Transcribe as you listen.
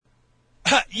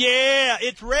Yeah,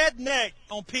 it's Redneck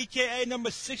on PKA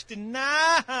number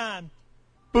 69.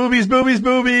 Boobies, boobies,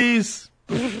 boobies.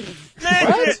 What?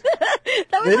 That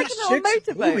was like a little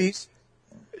motorboat. Boobies.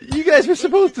 You guys were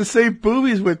supposed to say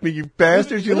boobies with me, you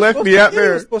bastards. You left me out You were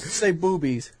there. supposed to say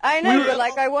boobies. I know, but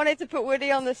like I wanted to put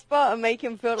Woody on the spot and make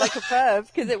him feel like a perv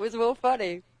because it was more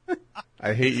funny.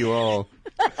 I hate you all.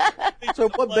 So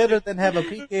what better than have a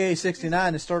PKA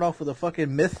 69 and start off with a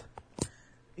fucking myth?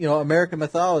 You know, American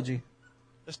mythology.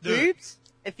 Let's do it. Boobs?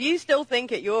 If you still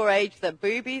think at your age that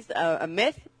boobies are a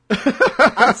myth,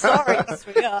 I'm sorry,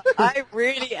 sweetheart. I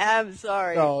really am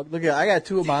sorry. Oh, look at I got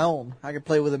two of my own. I can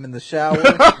play with them in the shower.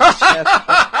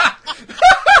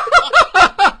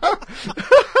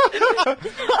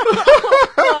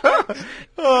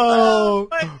 Oh,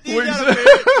 You got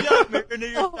a mirror near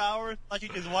your shower, like you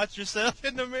can watch yourself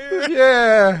in the mirror.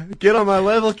 yeah. Get on my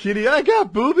level, kitty. I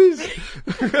got boobies.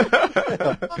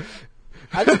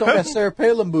 I just don't have Sarah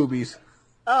Palin boobies.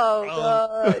 Oh,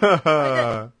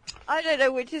 God. I don't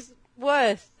know which is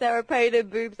worse, Sarah Palin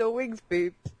boobs or Wings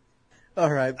boobs.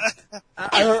 All right.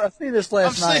 I seen this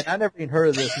last night. I never even heard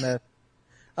of this myth.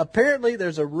 Apparently,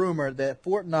 there's a rumor that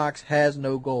Fort Knox has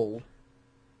no gold.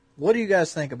 What do you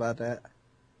guys think about that?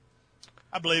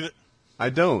 I believe it. I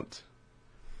don't,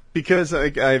 because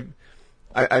like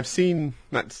I've seen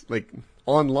not like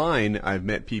online. I've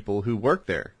met people who work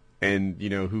there, and you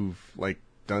know who've like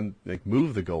done like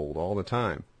move the gold all the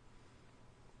time.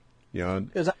 You know,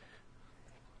 Because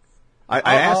I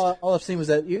asked. all I've seen was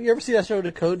that you ever see that show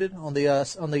Decoded on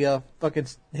the fucking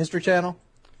History Channel?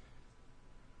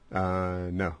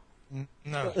 No.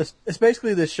 No. It's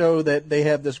basically the show that they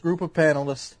have this group of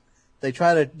panelists. They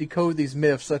try to decode these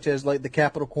myths, such as like the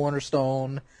Capitol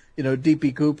Cornerstone, you know,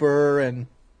 D.P. Cooper, and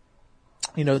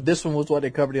you know this one was what they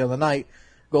covered the other night,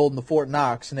 gold in the Fort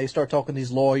Knox, and they start talking to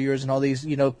these lawyers and all these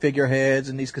figureheads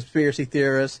and these conspiracy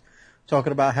theorists,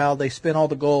 talking about how they spent all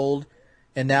the gold,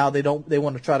 and now they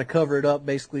want to try to cover it up,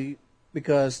 basically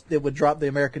because it would drop the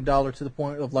American dollar to the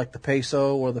point of like the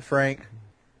peso or the franc.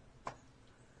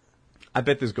 I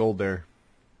bet there's gold there.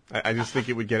 I just think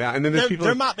it would get out. And then there's people.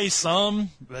 There might be some,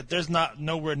 but there's not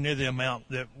nowhere near the amount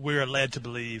that we're led to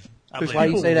believe. There's Why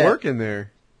you people say that? working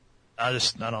there. I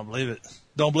don't believe it.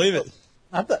 Don't believe it.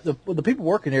 I thought the people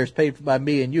working there is paid by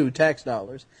me and you tax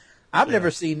dollars. I've never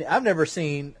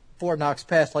seen Fort Knox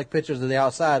pass like pictures of the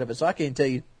outside of it, so I can't tell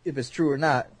you if it's true or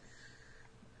not.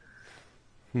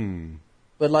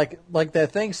 But like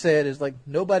that thing said, is like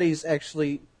nobody's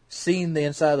actually seen the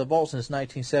inside of the vault since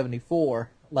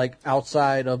 1974. Like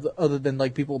outside of other than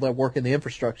like people that work in the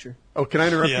infrastructure. Oh, can I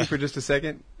interrupt you for just a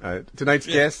second? Tonight's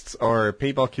guests are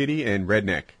PaintballKitty and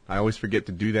Redneck. I always forget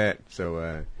to do that,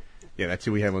 so yeah, that's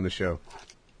who we have on the show.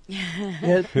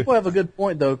 Yeah, people have a good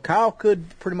point though. Kyle could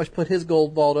pretty much put his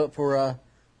gold vault up for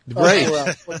Right.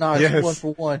 Yes. 1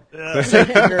 for 1. Yeah.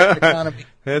 Economy.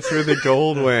 That's where the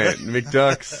gold went.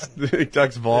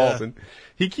 McDuck's vault, and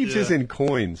he keeps his in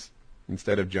coins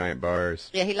instead of giant bars.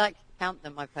 Yeah, he likes to count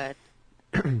them, I've heard.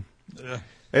 Yeah.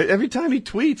 Every time he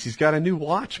tweets, he's got a new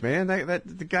watch, man. That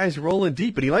the guy's rolling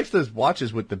deep, but he likes those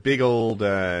watches with the big old,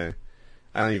 the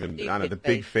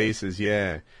big faces.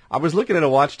 Yeah, I was looking at a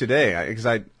watch today because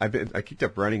I kicked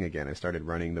up running again. I started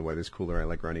running. The weather's cooler. I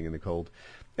like running in the cold,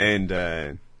 and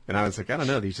I was like, I don't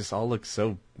know. These just all look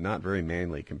so not very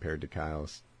manly compared to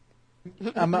Kyle's.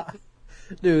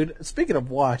 Dude, speaking of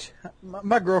watch,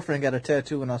 my girlfriend got a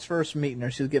tattoo when I was first meeting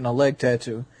her. She was getting a leg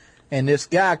tattoo. And this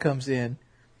guy comes in.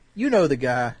 You know the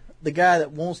guy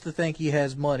that wants to think he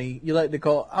has money. You like to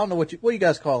call, I don't know what you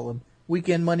guys call them,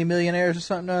 weekend money millionaires or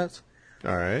something else.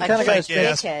 All right. Like Kind of guy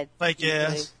Fake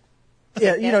ass.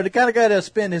 Yeah, you know, the kind of guy that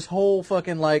spend his whole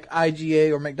fucking like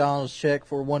IGA or McDonald's check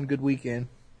for one good weekend.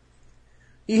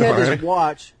 He had this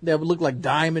watch that would look like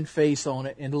diamond face on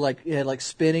it, and like it had like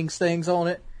spinning things on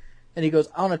it. And he goes,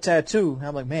 I want a tattoo. And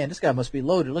I'm like, man, this guy must be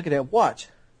loaded. Look at that watch.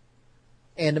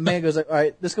 And the man goes like, all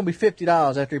right, this is going to be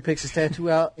 $50 after he picks his tattoo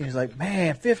out. And he's like,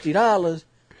 man, $50?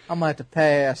 I'm going to have to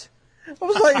pass. I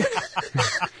was like...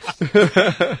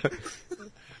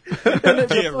 And the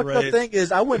fucked up thing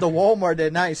is, I went to Walmart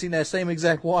that night and seen that same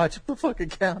exact watch on the fucking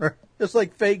counter. It's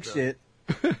like fake shit.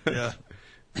 Yeah.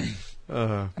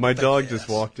 My dog just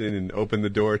walked in and opened the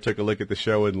door, took a look at the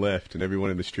show, and left. And everyone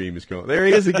in the stream is going, there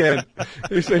he is again.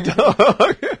 There's my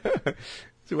dog.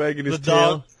 He's wagging his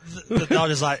tail. The dog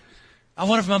is like, I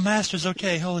wonder if my master's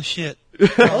okay. Holy shit.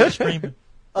 Screaming.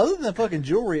 Other than fucking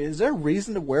jewelry, is there a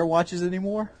reason to wear watches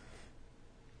anymore?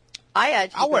 I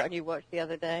actually got a new watch the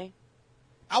other day.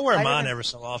 I wear mine every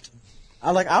so often.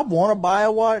 I want to buy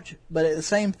a watch, but at the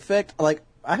same effect,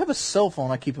 I have a cell phone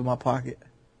I keep in my pocket.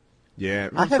 Yeah.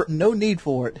 I have no need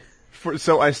for it.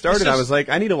 So I started, I was like,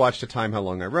 I need to watch to time how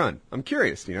long I run. I'm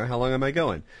curious, how long am I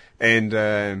going? And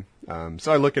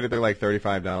so I look at it, they're like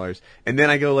 $35. And then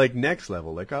I go like next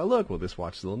level, like, oh, look, well, this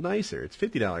watch is a little nicer. It's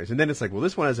 $50. And then it's like, well,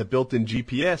 this one has a built-in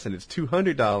GPS and it's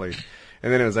 $200.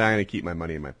 And then it was like, I'm going to keep my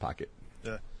money in my pocket.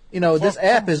 Yeah. This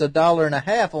app is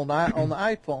 $1.50 on the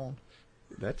iPhone.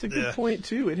 That's a good point,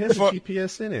 too. It has a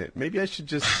GPS in it. Maybe I should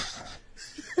just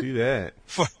do that.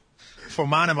 For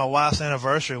mine and my wife's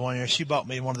anniversary one year, she bought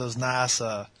me one of those nice,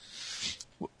 I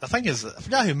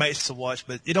forgot who makes the watch,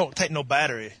 but it don't take no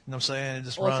battery. You know what I'm saying? It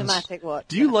just Automatic runs. watch.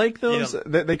 Do you like those?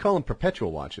 They call them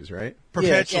perpetual watches, right?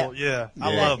 Perpetual, yeah.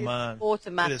 I love mine.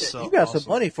 Automatic. It is so You got awesome. some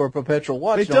money for a perpetual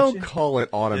watch, They don't don't you? call it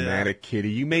automatic,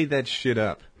 Kitty. You made that shit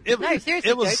up. No,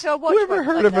 seriously, go to a watch. Who ever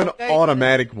heard of an website,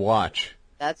 automatic watch?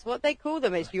 That's what they call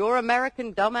them. It's your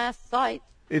American dumbass site.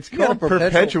 It's got a called perpetual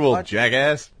perpetual, watch?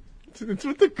 jackass. That's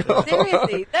what they're called.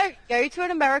 Seriously, go to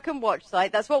an American watch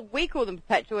site. That's what we call them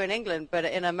perpetual in England, but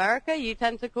in America, you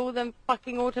tend to call them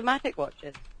fucking automatic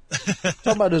watches.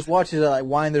 Talking about those watches that like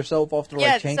wind themselves off to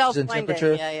like changes in self-winding,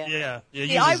 temperature. Yeah.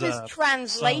 See, I was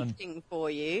translating for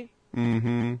you.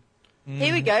 Mm-hmm.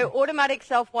 Here we go. Automatic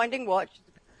self-winding watch,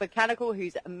 mechanical,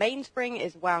 whose mainspring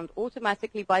is wound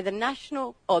automatically by the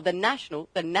natural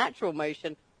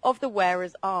motion of the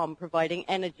wearer's arm, providing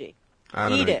energy. I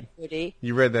don't Eat know. it, Woody.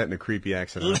 You read that in a creepy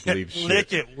accent. I don't believe shit.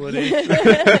 Lick it, Woody.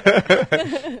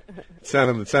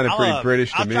 Sounded pretty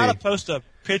British to me. I'll try to post a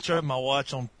picture of my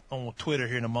watch on Twitter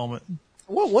here in a moment.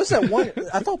 What's that one?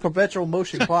 I thought perpetual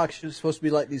motion clocks was supposed to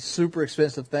be like these super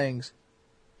expensive things.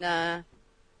 Nah.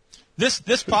 This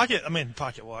pocket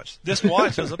watch. This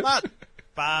watch is about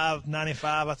 $5.95,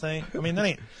 I think. I mean, that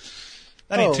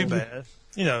ain't too bad.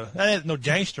 That ain't no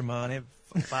gangster money.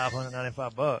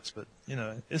 $595, but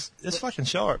it's fucking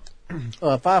sharp.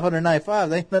 $595.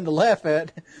 They ain't nothing to laugh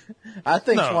at. I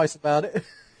think twice about it.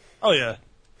 Oh yeah.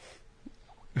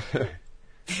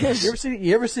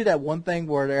 You ever see that one thing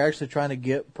where they're actually trying to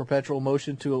get perpetual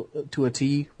motion to a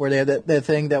T, where they have that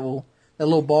thing that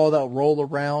little ball that will roll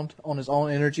around on its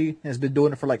own energy, and has been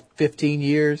doing it for like 15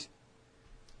 years?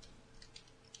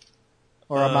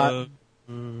 Or am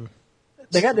I?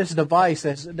 They got this device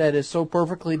that is so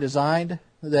perfectly designed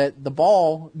that the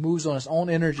ball moves on its own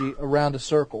energy around a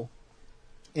circle,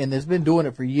 and it's been doing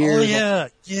it for years. Oh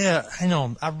yeah. Hang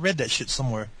on, I read that shit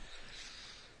somewhere.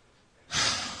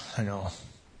 Hang on.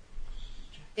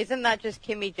 Isn't that just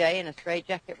Kimmy J in a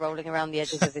straitjacket rolling around the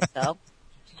edges of his cell?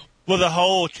 With a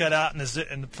hole cut out in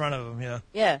the front of him, yeah.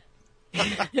 Yeah.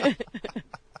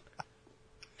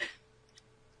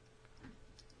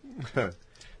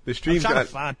 The stream's I'm trying got.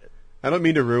 to find it. I don't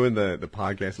mean to ruin the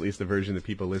podcast, at least the version that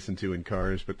people listen to in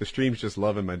cars, but the stream's just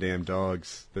loving my damn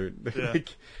dogs.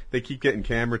 They keep getting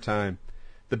camera time.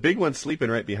 The big one's sleeping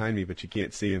right behind me, but you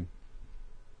can't see him.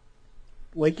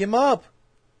 Wake him up.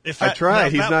 I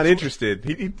tried. He's not interested.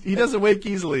 He doesn't wake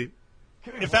easily.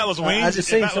 If that was Wayne's,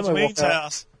 house,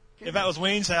 if that was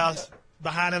Wayne's house,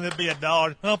 behind him there'd be a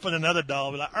dog humping another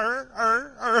dog, be like,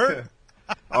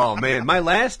 Oh man, my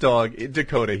last dog,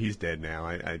 Dakota, he's dead now.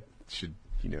 I should,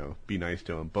 be nice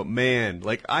to him. But man,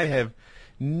 like I have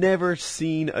never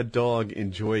seen a dog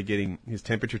enjoy getting his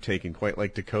temperature taken quite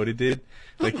like Dakota did.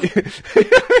 Like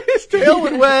his tail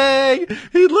would wag.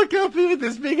 He'd look up with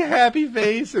this big happy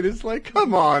face, and it's like,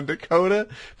 come on, Dakota,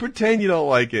 pretend you don't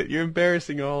like it. You're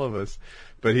embarrassing all of us.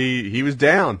 But he was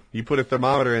down. You put a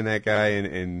thermometer in that guy,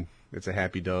 and it's a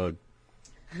happy dog.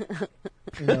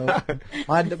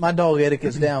 My dog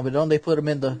etiquette's down, but don't they put him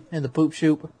in the poop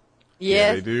chute?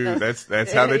 Yeah, they do.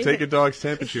 That's how they take a dog's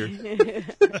temperature.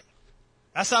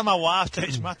 That's how my wife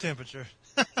takes my temperature.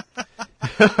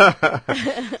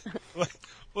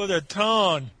 With her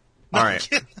tongue. All right.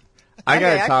 I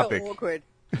got a topic. I feel awkward.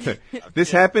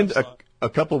 This happened a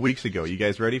couple weeks ago. You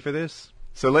guys ready for this?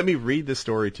 So let me read the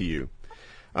story to you.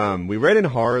 We read in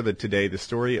horror today the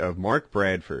story of Mark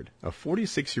Bradford, a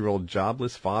 46-year-old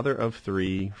jobless father of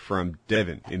 3 from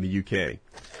Devon in the UK.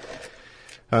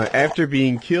 After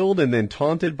being killed and then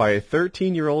taunted by a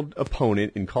 13-year-old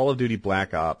opponent in Call of Duty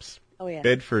Black Ops,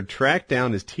 Bedford tracked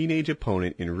down his teenage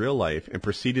opponent in real life and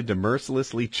proceeded to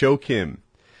mercilessly choke him.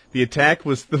 The attack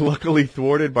was luckily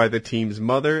thwarted by the team's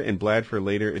mother, and Bradford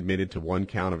later admitted to 1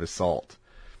 count of assault.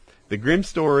 The grim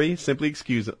story, simply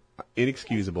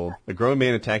inexcusable. A grown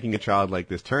man attacking a child like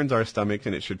this turns our stomachs,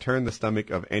 and it should turn the stomach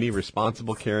of any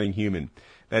responsible, caring human.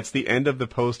 That's the end of the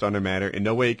post on the matter. In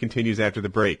no way it continues after the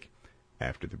break.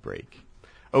 After the break.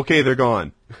 Okay, they're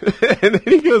gone. And then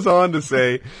he goes on to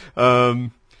say,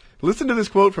 listen to this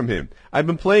quote from him. I've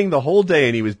been playing the whole day,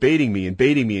 and he was baiting me and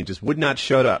just would not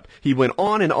shut up. He went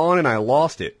on, and I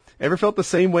lost it. Ever felt the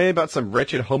same way about some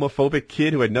wretched homophobic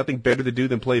kid who had nothing better to do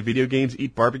than play video games,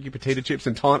 eat barbecue potato chips,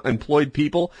 and taunt employed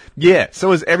people? Yeah,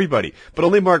 so has everybody. But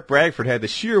only Mark Bradford had the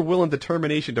sheer will and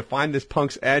determination to find this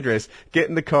punk's address, get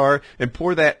in the car, and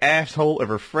pour that asshole a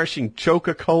refreshing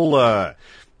Coca-Cola.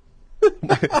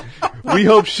 We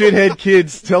hope shithead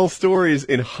kids tell stories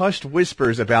in hushed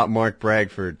whispers about Mark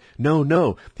Bradford.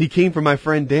 No, he came from my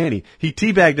friend Danny. He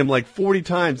teabagged him like 40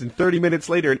 times, and 30 minutes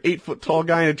later, an 8-foot tall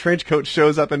guy in a trench coat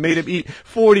shows up and made him eat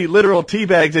 40 literal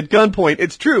teabags at gunpoint.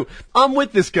 It's true. I'm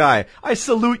with this guy. I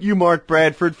salute you, Mark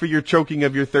Bradford, for your choking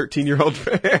of your 13-year-old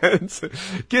fans.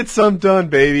 Get some done,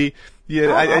 baby.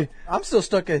 Yeah, I'm still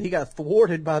stuck at he got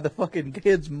thwarted by the fucking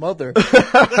kid's mother.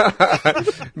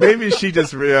 Maybe she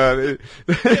just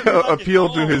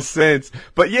appealed to his sense.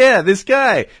 But yeah, this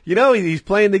guy, he's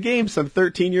playing the game. Some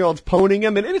 13-year-old's poning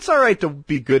him, and it's all right to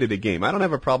be good at a game. I don't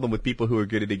have a problem with people who are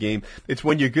good at a game. It's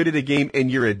when you're good at a game and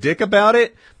you're a dick about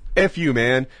it. F you,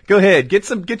 man. Go ahead, get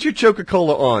your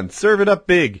Coca-Cola on. Serve it up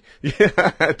big.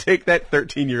 Yeah, take that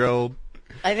 13-year-old.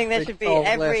 I think there should be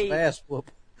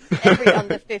every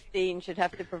under 15 should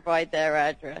have to provide their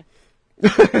address.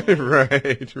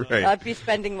 Right. I'd be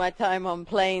spending my time on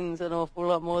planes an awful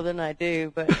lot more than I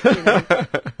do, but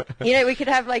we could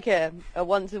have like a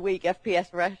once a week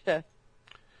FPS Russia.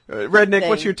 Redneck,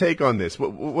 what's your take on this?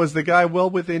 Was the guy well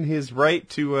within his right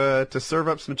to serve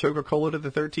up some Coca-Cola to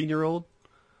the 13-year-old?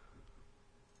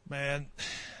 Man,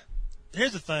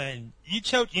 here's the thing. You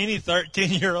choke any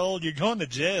 13-year-old, you're going to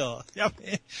jail. I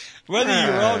mean, whether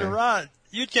you're wrong or right,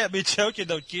 you can't be choking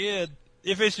no kid.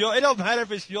 If it's it don't matter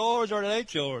if it's yours or it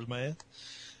ain't yours, man.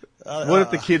 What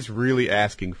if the kid's really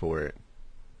asking for it?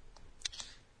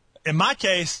 In my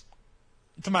case,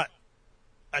 about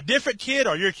a different kid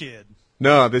or your kid?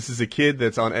 No, this is a kid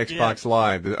that's on Xbox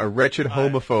Live, a wretched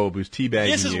homophobe who's teabagging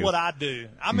you. This is what I do.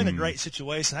 I'm in a great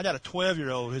situation. I got a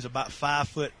 12-year-old who's about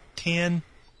 5'10",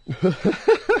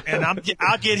 and I'll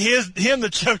get him to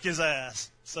choke his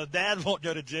ass, so Dad won't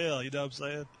go to jail. You know what I'm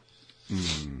saying?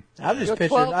 I'm just Your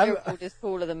picturing. 12-year-old is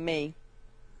taller than me.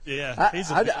 Yeah, he's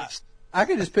a beast. I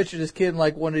can just picture this kid in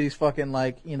like one of these fucking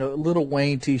Lil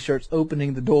Wayne T-shirts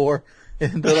opening the door,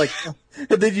 and they're like,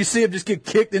 and then you see him just get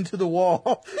kicked into the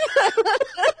wall.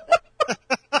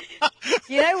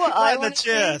 You know what I in the want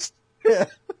chest. Yeah.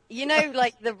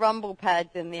 Like the rumble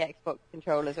pads in the Xbox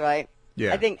controllers, right?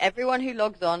 Yeah. I think everyone who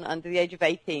logs on under the age of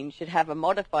 18 should have a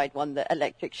modified one that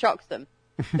electric shocks them.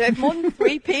 So if more than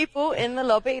 3 people in the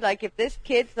lobby, like if this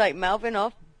kid's like mouthing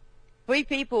off, 3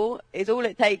 people is all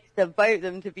it takes to vote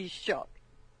them to be shocked.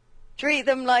 Treat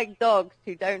them like dogs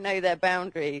who don't know their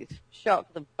boundaries.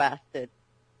 Shock the bastard.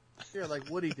 Yeah, like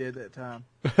Woody did that time.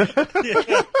 But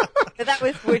that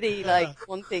was Woody,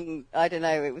 wanting, I don't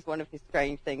know, it was one of his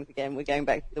strange things again. We're going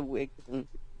back to the wigs and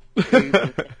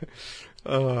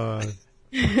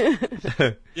Yeah,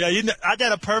 I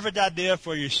got a perfect idea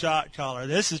for your shot collar.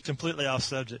 This is completely off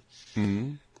subject.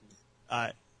 Mm-hmm. All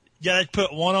right. You got to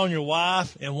put one on your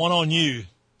wife and one on you,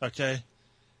 okay?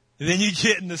 And then you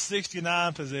get in the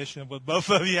 69 position where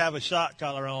both of you have a shot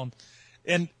collar on.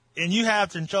 And you have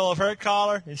control of her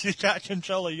collar, and she's got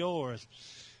control of yours.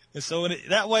 And so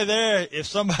that way there, if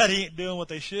somebody ain't doing what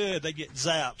they should, they get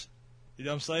zapped. You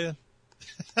know what I'm saying?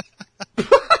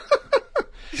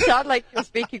 You sound like you're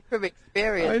speaking from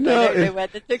experience. I know. I don't know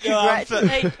whether to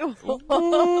congratulate you.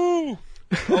 Oh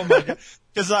my God.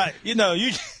 Because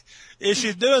if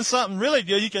she's doing something really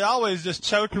good, you can always just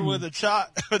choke her with a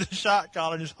shot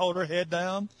collar and just hold her head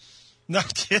down.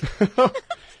 Not kidding.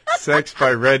 Sex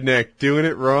by Redneck, doing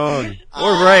it wrong.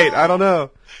 Or right, I don't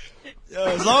know.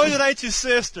 As long as it ain't your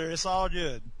sister, it's all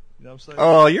good. You know what I'm saying?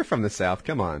 Oh, you're from the South.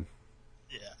 Come on.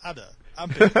 Yeah, I know. I'm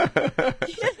big.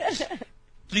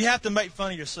 You have to make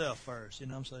fun of yourself first. You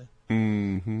know what I'm saying?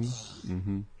 Mm-hmm.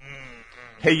 Mm-hmm.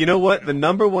 Hey, you know what? The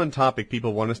number one topic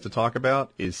people want us to talk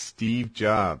about is Steve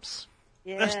Jobs.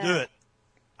 Yeah. Let's do it.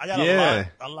 I got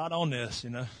a lot on this,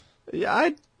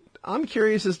 Yeah, I'm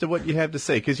curious as to what you have to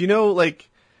say. Because,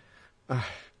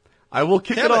 I will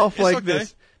kick it off like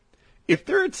this. If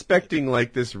they're expecting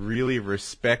like this really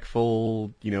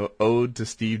respectful, ode to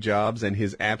Steve Jobs and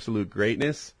his absolute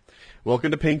greatness,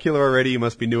 welcome to Painkiller Already. You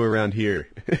must be new around here.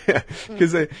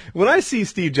 Because when I see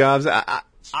Steve Jobs,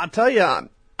 I'll tell you,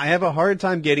 I have a hard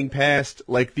time getting past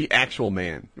like the actual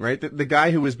man, right? The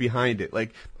guy who was behind it.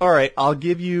 Like, all right, I'll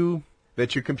give you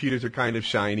that your computers are kind of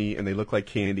shiny and they look like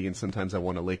candy, and sometimes I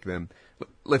want to lick them.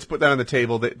 Let's put that on the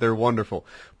table. They're wonderful.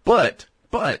 But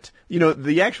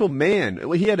the actual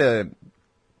man, he had an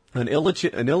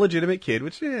illegitimate kid,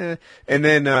 which, and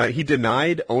then he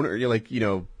denied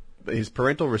his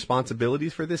parental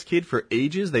responsibilities for this kid for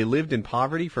ages. They lived in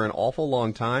poverty for an awful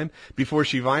long time before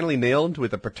she finally nailed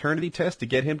with a paternity test to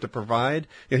get him to provide.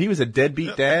 You know, he was a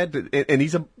deadbeat dad, and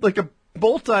he's a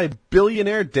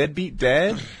multi-billionaire deadbeat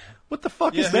dad. What the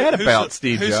fuck is that about,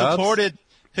 Steve Jobs?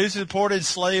 Who supported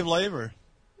slave labor?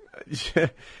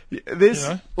 This,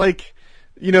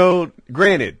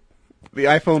 granted, the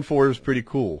iPhone 4 was pretty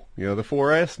cool. You know, the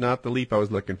 4S, not the leap I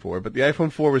was looking for, but the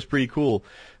iPhone 4 was pretty cool.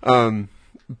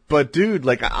 But dude,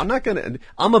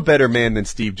 I'm a better man than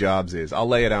Steve Jobs is. I'll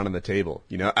lay it out on the table.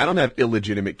 You know, I don't have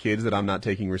illegitimate kids that I'm not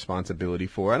taking responsibility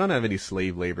for. I don't have any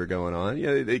slave labor going on.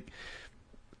 You know,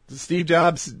 Steve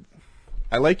Jobs,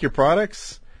 I like your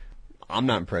products. I'm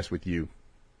not impressed with you.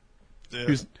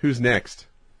 Yeah. Who's next?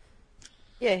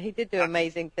 Yeah, he did do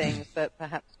amazing things, but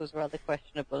perhaps was rather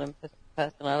questionable in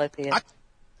personality.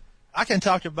 I can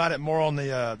talk about it more on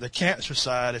the cancer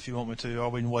side if you want me to, or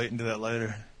we can wait and do that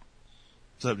later.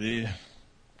 It's up to you.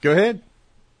 Go ahead.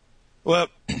 Well,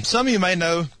 some of you may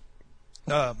know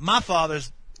my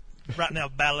father's right now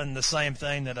battling the same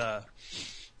thing that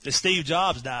Steve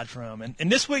Jobs died from.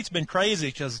 And this week's been crazy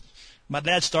because my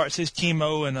dad starts his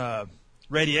chemo and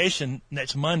radiation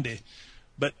next Monday.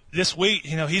 But this week,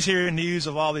 you know, he's hearing news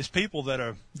of all these people that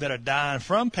are dying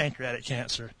from pancreatic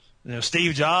cancer. You know,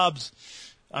 Steve Jobs,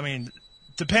 I mean,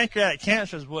 the pancreatic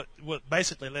cancer is what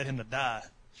basically led him to die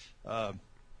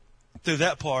through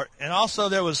that part. And also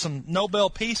there was some Nobel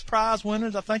Peace Prize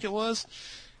winners, I think it was,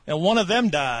 and one of them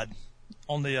died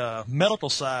on the medical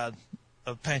side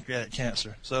of pancreatic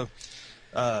cancer. So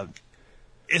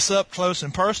it's up close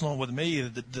and personal with me,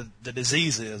 the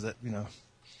disease is that, you know,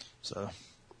 so.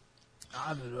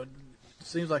 It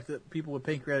seems like the people with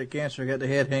pancreatic cancer got their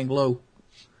head hang low.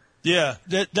 Yeah,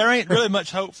 there ain't really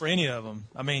much hope for any of them.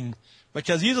 I mean,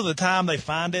 because usually the time they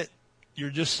find it, you're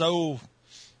just so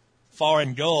far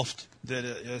engulfed that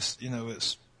it's.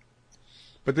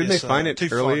 But didn't they find it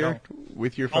earlier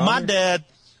with your father?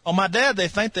 On my dad, they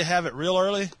think they have it real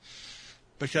early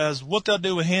because what they'll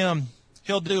do with him,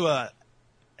 he'll do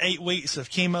 8 weeks of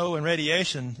chemo and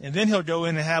radiation, and then he'll go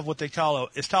in and have what they call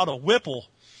it's called a Whipple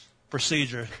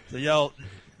procedure.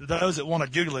 Those that want to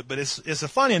Google it, but it's a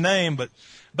funny name, but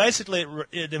basically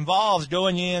it involves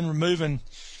going in, removing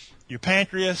your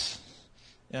pancreas,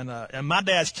 and in my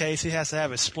dad's case, he has to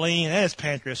have his spleen and his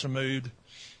pancreas removed,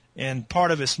 and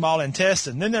part of his small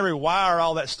intestine. Then they rewire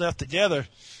all that stuff together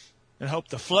and hope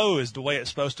the flow is the way it's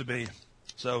supposed to be.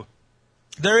 So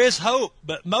there is hope,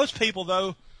 but most people,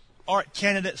 though, aren't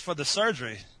candidates for the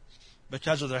surgery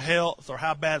because of their health or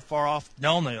how far off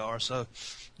gone they are. So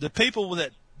the people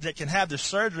that can have the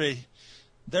surgery,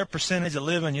 their percentage of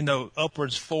living, you know,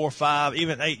 upwards 4, 5,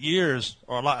 even 8 years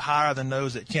are a lot higher than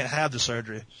those that can't have the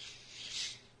surgery.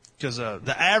 Because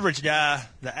the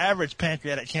average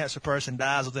pancreatic cancer person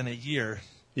dies within a year.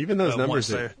 Even those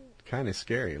numbers are kind of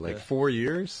scary. 4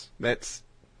 years, that's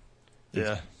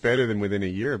better than within a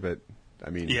year, but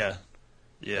I mean. Yeah.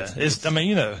 It's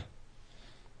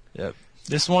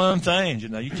it's one of them things, you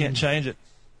know, you can't change it.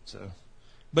 So.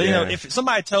 But, you know, if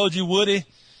somebody told you, Woody,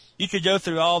 you could go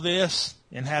through all this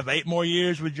and have 8 more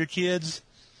years with your kids,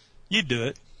 you'd do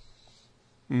it.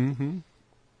 Mm-hmm.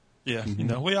 Yeah, you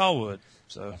know, we all would.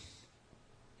 So,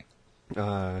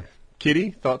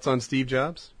 Kitty, thoughts on Steve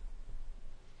Jobs?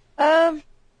 You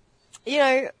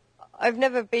know, I've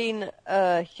never been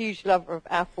a huge lover of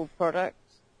Apple products.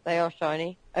 They are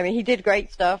shiny. I mean, he did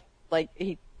great stuff, like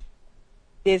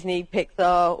Disney,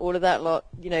 Pixar, all of that lot.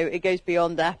 You know, it goes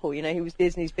beyond Apple. You know, he was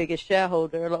Disney's biggest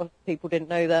shareholder. A lot of people didn't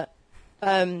know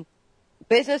that.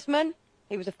 Businessman,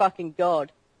 he was a fucking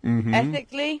god. Mm-hmm.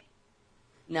 Ethically,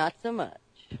 not so much.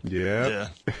 Yeah.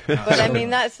 But I mean,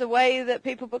 that's the way that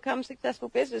people become successful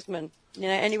businessmen. You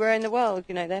know, anywhere in the world,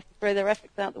 you know, they have to throw their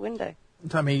ethics out the window.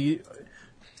 I mean,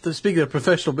 speaking of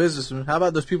professional businessmen, how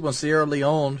about those people in Sierra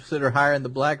Leone that are hiring the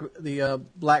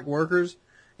black workers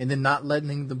and then not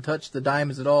letting them touch the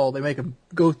diamonds at all? They make them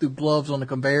go through gloves on the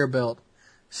conveyor belt,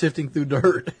 sifting through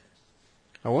dirt.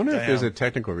 I wonder if there's a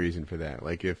technical reason for that.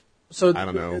 I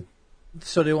don't know.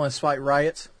 So they want to spike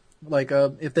riots?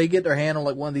 If they get their hand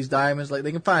on one of these diamonds,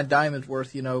 they can find diamonds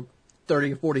worth, $30,000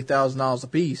 or $40,000 a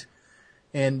piece,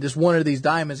 and just one of these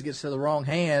diamonds gets to the wrong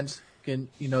hands,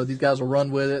 these guys will run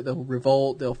with it, they'll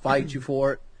revolt, they'll fight you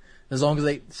for it, as long as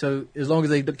they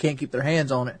can't keep their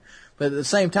hands on it. But at the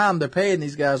same time, they're paying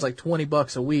these guys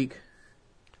 $20 a week.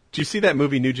 Did you see that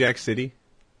movie New Jack City?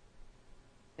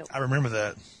 I remember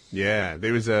that. Yeah,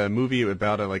 there was a movie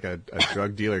about a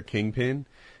drug dealer kingpin,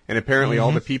 and apparently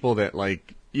all the people that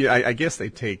I guess they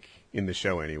take in the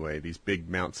show anyway these big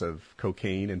amounts of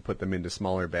cocaine and put them into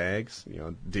smaller bags,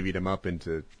 divvy them up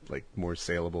into more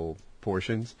saleable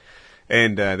portions.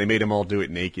 And they made them all do it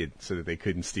naked so that they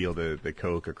couldn't steal the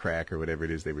Coke or crack or whatever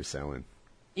it is they were selling.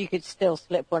 You could still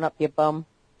slip one up your bum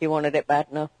if you wanted it bad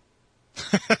enough.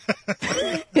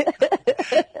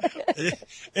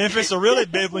 If it's a really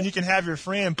big one, you can have your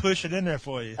friend push it in there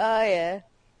for you. Oh, yeah.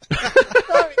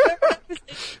 Sorry, remember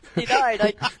episode 69?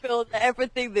 I just feel that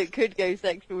everything that could go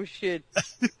sexual should.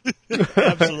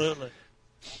 Absolutely.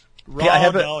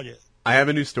 Raw dog it. I have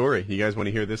a new story. You guys want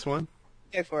to hear this one?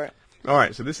 Go for it. All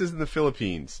right, so this is in the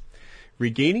Philippines.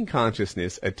 Regaining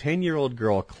consciousness, a 10-year-old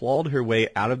girl clawed her way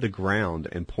out of the ground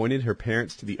and pointed her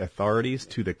parents to the authorities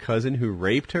to the cousin who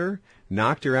raped her,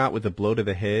 knocked her out with a blow to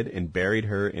the head, and buried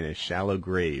her in a shallow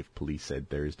grave, police said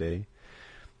Thursday.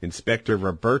 Inspector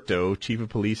Roberto, chief of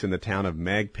police in the town of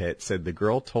Magpet, said the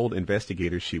girl told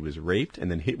investigators she was raped and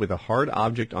then hit with a hard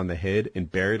object on the head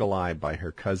and buried alive by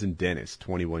her cousin Dennis,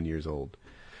 21 years old.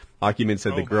 Occupants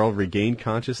said the girl regained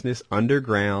consciousness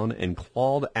underground and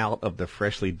clawed out of the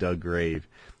freshly dug grave.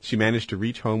 She managed to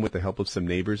reach home with the help of some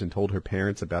neighbors and told her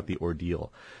parents about the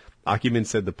ordeal. Occupants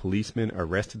said the policeman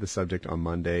arrested the subject on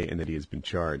Monday and that he has been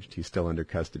charged. He's still under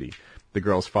custody. The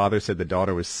girl's father said the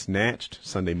daughter was snatched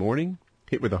Sunday morning,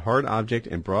 hit with a hard object,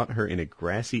 and brought her in a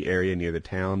grassy area near the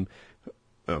town.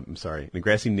 In a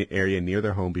grassy area near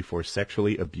their home before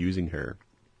sexually abusing her.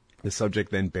 The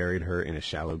subject then buried her in a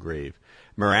shallow grave.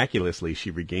 Miraculously, she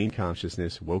regained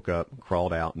consciousness, woke up,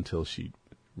 crawled out until she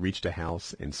reached a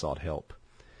house and sought help.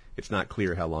 It's not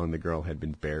clear how long the girl had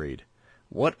been buried.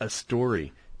 What a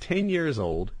story. 10 years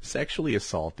old, sexually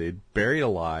assaulted, buried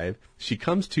alive. She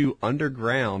comes to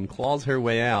underground, claws her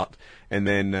way out, and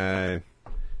then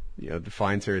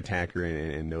finds her attacker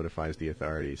and notifies the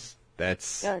authorities.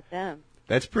 God damn.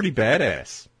 That's pretty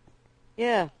badass.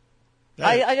 Yeah.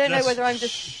 I don't know whether I'm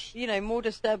just, more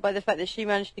disturbed by the fact that she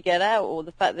managed to get out or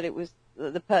the fact that it was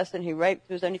the person who raped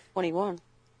her was only 21.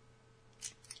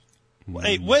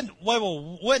 Hey, wasn't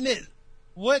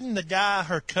the guy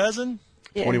her cousin?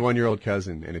 Yeah. 21-year-old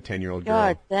cousin and a 10-year-old girl.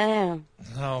 God damn.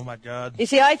 Oh, my God. You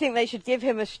see, I think they should give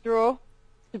him a straw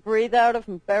to breathe out of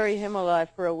and bury him alive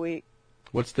for a week.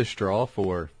 What's the straw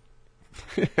for?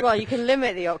 Well, you can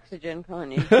limit the oxygen,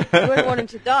 can't you? You wouldn't want him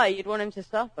to die. You'd want him to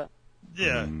suffer.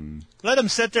 Yeah. Let him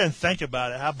sit there and think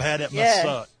about it, how bad it must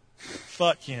suck.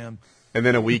 Fuck him. And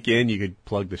then a week in, you could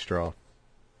plug the straw.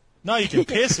 No, you can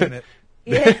piss in it.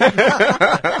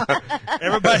 Yeah.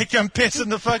 Everybody come piss in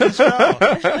the fucking straw.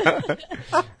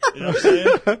 You know what I'm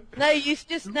saying? No, you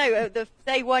just, the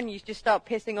day one, you just start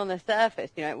pissing on the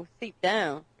surface, it will seep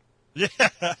down. Yeah.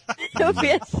 It'll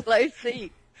be a slow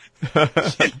seep.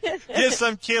 Get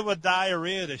some kid with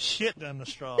diarrhea to shit down the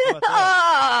straw.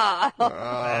 How about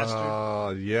that?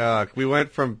 Oh, yuck. We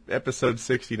went from episode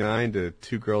 69 to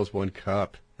 2 Girls, 1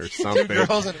 Cup or something. 2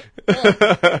 girls in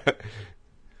it.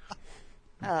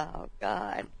 Oh,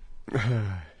 God.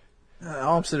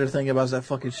 All I'm sitting there thinking about is that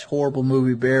fucking horrible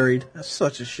movie, Buried. That's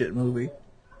such a shit movie.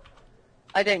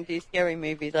 I don't do scary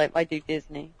movies. I do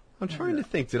Disney. I'm trying to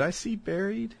think. Did I see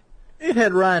Buried? It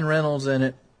had Ryan Reynolds in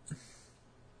it.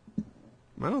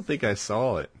 I don't think I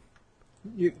saw it.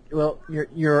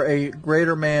 You're a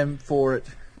greater man for it.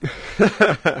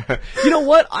 You know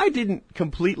what? I didn't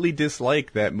completely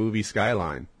dislike that movie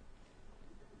Skyline.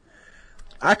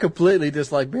 I completely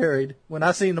dislike Buried. When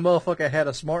I seen the motherfucker had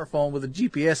a smartphone with a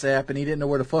GPS app and he didn't know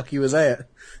where the fuck he was at.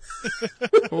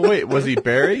 Well, wait, was he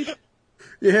buried?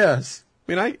 Yes.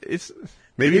 I mean,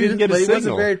 maybe he didn't get a signal. He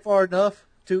wasn't buried far enough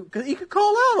because he could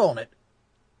call out on it.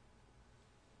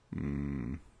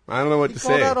 I don't know what to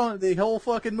say. He called out on it the whole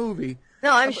fucking movie.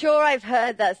 No, I'm sure I've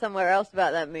heard that somewhere else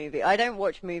about that movie. I don't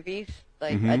watch movies.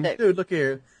 I don't. Dude, look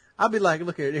here. I'll be like,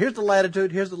 look here. Here's the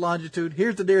latitude. Here's the longitude.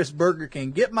 Here's the nearest Burger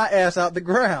King. Get my ass out the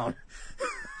ground.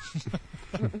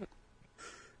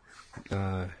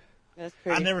 That's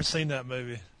pretty. I've never seen that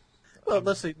movie. Well,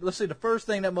 let's see. The first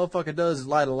thing that motherfucker does is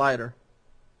light a lighter.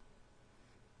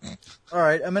 All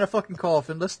right, I'm in a fucking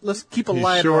coffin. Let's keep a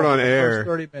lighter short on for the air. first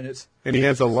 30 minutes. And he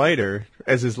has a lighter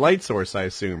as his light source, I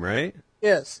assume, right?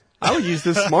 Yes. I would use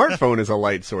the smartphone as a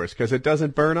light source because it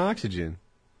doesn't burn oxygen.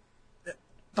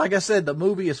 Like I said, the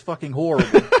movie is fucking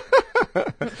horrible.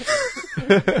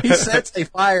 He sets a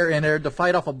fire in there to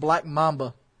fight off a black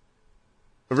mamba.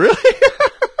 Really?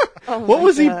 Oh What my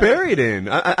was he God. buried in?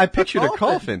 I pictured a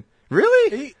coffin.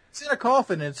 Really? He's in a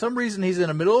coffin, and for some reason he's in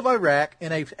the middle of Iraq,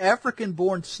 and a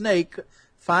African-born snake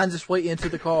finds its way into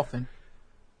the coffin.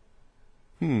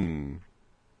 Well,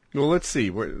 let's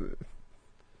see.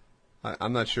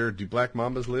 I'm not sure. Do black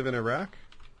mambas live in Iraq?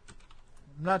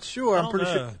 I'm not sure. I'm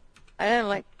pretty sure. I don't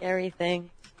like scary things.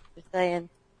 Just saying.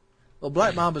 Well,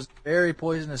 black mamba's a very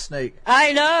poisonous snake.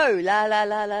 I know. La la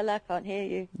la la la. Can't hear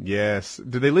you. Yes.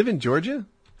 Do they live in Georgia?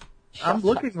 I'm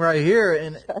looking right here,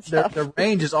 and the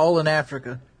range is all in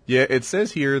Africa. Yeah, it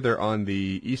says here they're on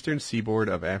the eastern seaboard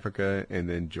of Africa and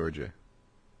then Georgia.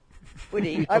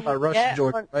 Woody, talking about Russia,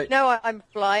 Georgia, right? No, I'm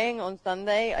flying on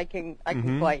Sunday. I can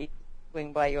quite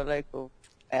swing by your local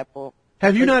airport.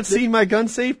 Have you not seen my gun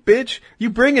safe, bitch? You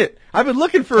bring it. I've been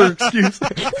looking for an excuse.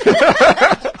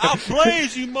 I'll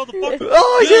blaze you, motherfucker.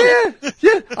 Oh,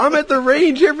 yeah. I'm at the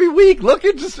range every week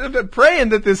looking, just praying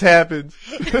that this happens.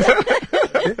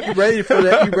 You ready for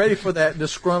that? You ready for that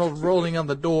disgruntled rolling on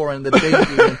the door and the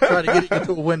baby and trying to get it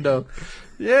into a window?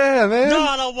 Yeah, man. No,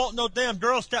 I don't want no damn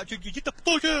Girl Scout. You get the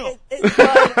fuck out. It's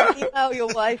fine. Email your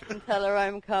wife and tell her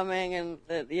I'm coming, and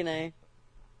that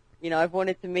I've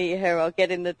wanted to meet her. I'll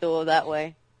get in the door that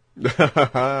way.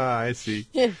 I see.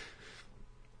 Yeah.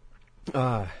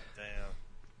 Damn.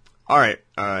 All right,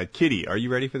 Kitty, are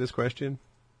you ready for this question?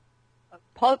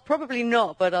 Probably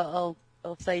not, but I'll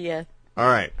say yes. All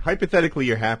right. Hypothetically,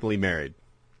 you're happily married.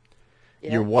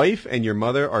 Yeah. Your wife and your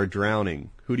mother are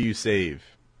drowning. Who do you save?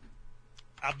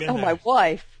 I've been there. My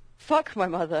wife. Fuck my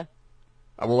mother.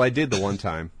 Well, I did the one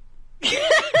time. Get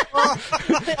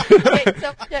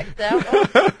yourself checked out.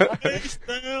 Face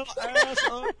down, ass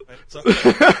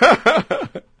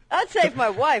up. I'd save my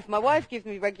wife. My wife gives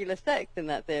me regular sex in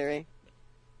that theory.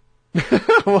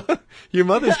 Well, your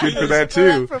mother's good for that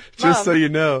too. Just so you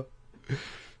know.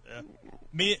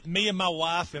 Me and my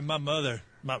wife and my mother,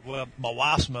 my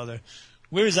wife's mother,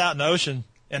 we was out in the ocean,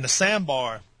 and the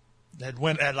sandbar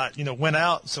went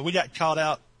out, so we got caught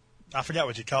out. I forgot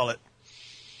what you call it,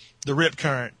 the rip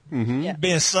current,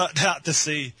 being sucked out to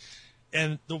sea,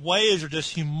 and the waves are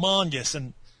just humongous.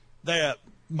 And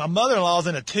my mother-in-law's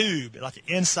in a tube, like the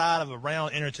inside of a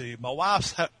round inner tube. My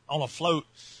wife's on a float,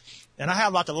 and I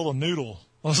have like a little noodle.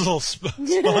 Those little sponge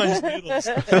noodles.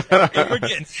 And we're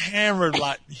getting hammered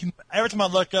like every time I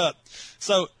look up.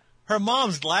 So her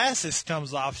mom's glasses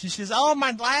comes off. She says, "Oh,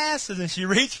 my glasses." And she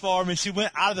reached for them and she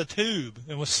went out of the tube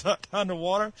and was sucked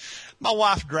underwater. My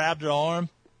wife grabbed her arm.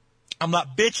 I'm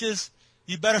like, "Bitches,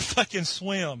 you better fucking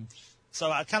swim." So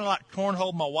I kind of like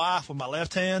cornholed my wife with my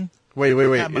left hand. Wait.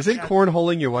 Isn't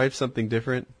cornholing your wife something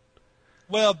different?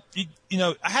 Well,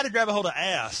 I had to grab a hold of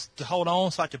ass to hold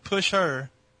on so I could push her.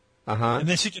 And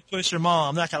then she could push her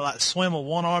mom. That kind of like swim with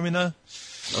one arm, Okay. Yeah,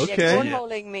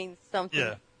 cornholing means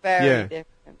something very different.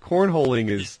 Cornholing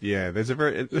is, there's a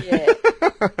very...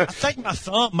 I think my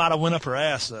thumb might have went up her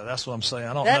ass, though. That's what I'm saying.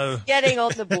 I don't know. That's getting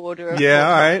on the border. Of all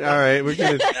right. We're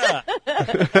gonna...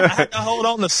 I had to hold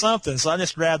on to something, so I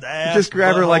just grabbed the ass. Just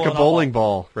grab her like a bowling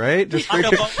ball, right? Just like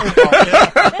a bowling ball,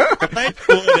 Thank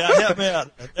you, help me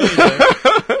out. There you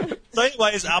go. So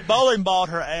anyways, I bowling balled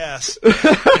her ass.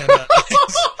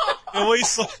 And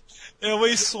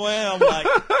we swam like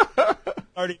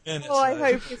 30 minutes. Oh, I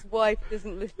hope his wife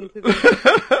doesn't listen to this.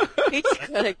 He's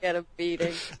gonna get a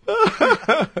beating.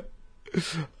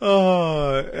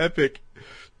 Oh, epic.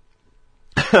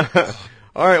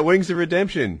 All right, Wings of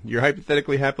Redemption. You're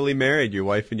hypothetically happily married. Your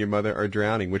wife and your mother are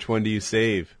drowning. Which one do you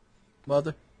save?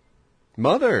 Mother.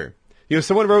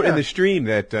 Someone wrote in the stream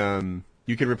that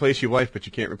you can replace your wife, but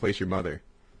you can't replace your mother.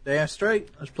 Damn straight.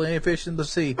 There's plenty of fish in the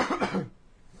sea.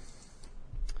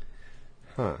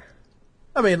 Huh.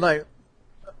 I mean, like,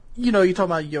 you're talking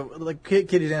about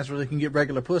Kitty's answer, they can get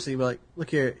regular pussy. But, like, look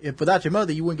here, if without your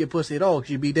mother, you wouldn't get pussy at all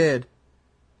because you'd be dead.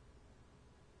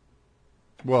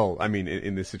 Well, I mean,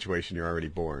 in this situation, you're already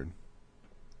born.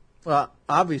 Well,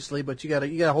 obviously, but you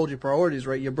gotta hold your priorities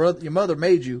right. Your mother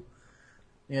made you.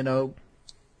 No,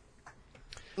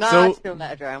 So, I'd still let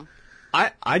her drown.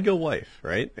 I'd go wife,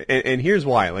 right? And here's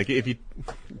why. Like,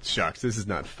 shucks, this is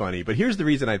not funny, but here's the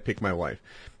reason I'd pick my wife.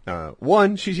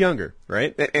 One, she's younger,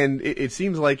 right? And it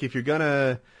seems like if you're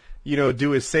gonna,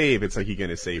 do a save, it's like you're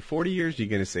gonna save 40 years, you're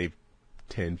gonna save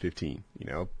 10, 15,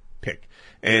 pick.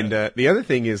 And the other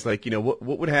thing is, like, what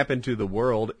would happen to the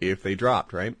world if they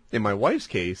dropped, right? In my wife's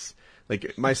case,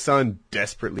 like, my son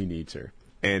desperately needs her,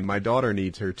 and my daughter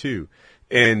needs her too.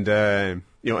 And, in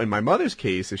my mother's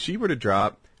case, if she were to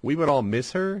drop, we would all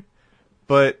miss her,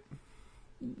 but,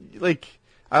 like,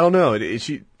 I don't know,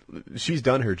 she's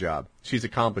done her job. She's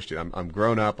accomplished it. I'm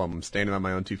grown up. I'm standing on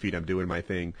my own 2 feet. I'm doing my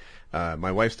thing.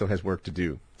 My wife still has work to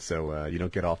do. So, you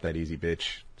don't get off that easy,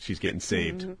 bitch. She's getting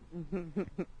saved.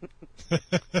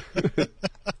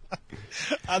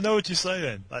 I know what you're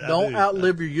saying. Don't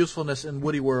outlive your usefulness in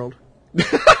Woody World.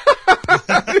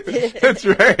 That's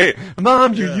right.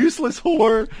 Mom, you useless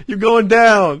whore. You're going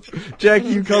down. Jackie,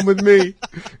 you come with me.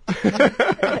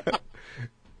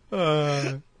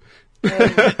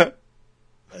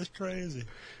 That's crazy.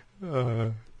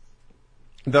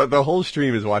 The whole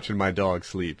stream is watching my dog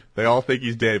sleep. They all think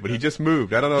he's dead, but he just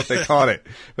moved. I don't know if they caught it,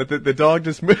 but the dog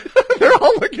just moved. They're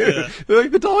all looking at it. They're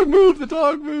like, the dog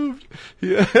moved.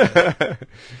 Yeah.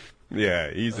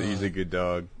 Yeah, he's a good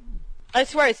dog. I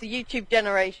swear it's the YouTube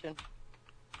generation.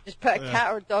 Just put a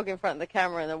cat or a dog in front of the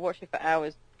camera and they'll watch it for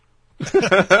hours.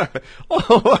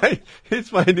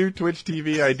 It's my new Twitch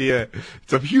TV idea.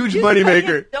 It's a huge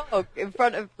moneymaker. Dog in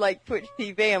front of like Twitch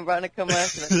TV and run a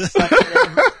commercial.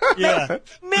 Yeah,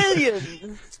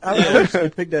 millions. I actually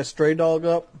picked that stray dog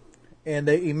up, and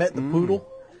he met the poodle,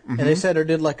 and they said they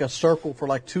did like a circle for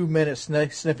like 2 minutes,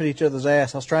 sniffing each other's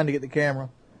ass. I was trying to get the camera.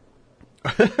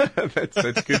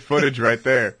 That's good footage right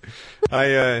there.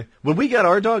 When we got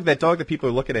our dog, that dog that people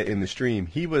are looking at in the stream,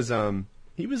 he wasn't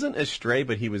a stray,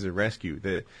 but he was a rescue.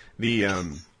 The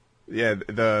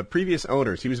previous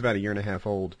owners, he was about 1.5 years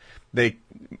old. They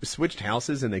switched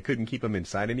houses and they couldn't keep him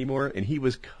inside anymore, and he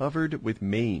was covered with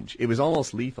mange. It was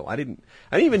almost lethal. I didn't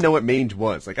even know what mange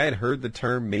was. Like, I had heard the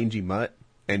term mangy mutt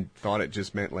and thought it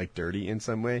just meant like dirty in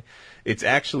some way. It's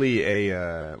actually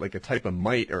a type of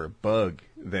mite or a bug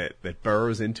that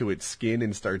burrows into its skin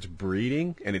and starts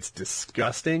breeding, and it's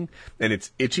disgusting, and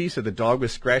it's itchy, so the dog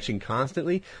was scratching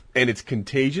constantly, and it's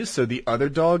contagious, so the other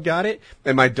dog got it,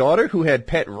 and my daughter, who had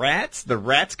pet rats, the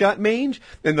rats got mange,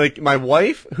 and like my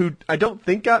wife, who I don't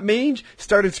think got mange,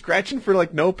 started scratching for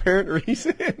like no apparent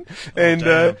reason,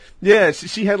 and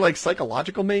she had like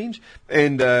psychological mange,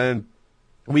 and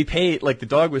we paid, like, the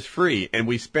dog was free, and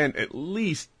we spent at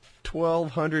least $1,200,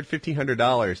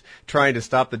 $1,500 trying to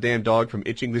stop the damn dog from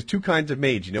itching. There's two kinds of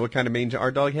mange. You know what kind of mange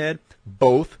our dog had?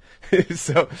 Both.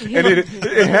 So, and it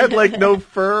had like no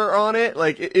fur on it.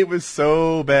 Like, it was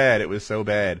so bad. It was so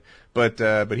bad. But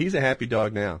he's a happy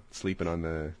dog now, sleeping on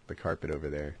the carpet over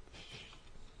there.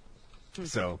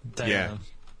 So, damn.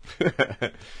 Yeah.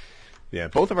 Yeah,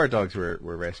 both of our dogs were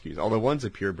rescues. Although one's a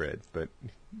purebred, but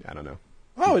I don't know.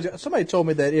 Oh, somebody told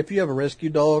me that if you have a rescue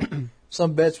dog,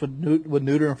 some vets would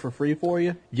neuter him for free for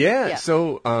you. Yeah.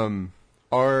 So,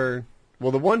 the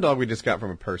one dog we just got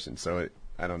from a person, so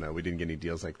I don't know, we didn't get any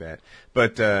deals like that.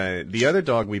 But the other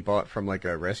dog we bought from like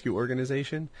a rescue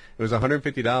organization, it was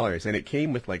 $150, and it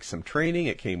came with like some training,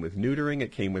 it came with neutering,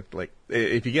 it came with like,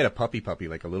 if you get a puppy,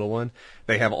 like a little one,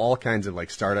 they have all kinds of like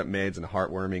startup meds and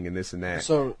heartworming and this and that.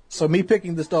 So me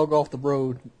picking this dog off the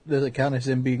road, does it count as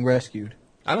him being rescued?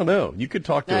 I don't know. You could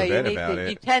talk to a vet about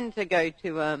it. You tend to go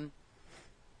to,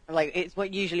 like, it's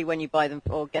usually when you buy them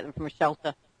or get them from a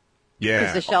shelter. Yeah.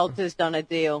 Because the shelter's done a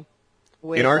deal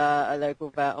with a local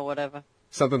vet or whatever.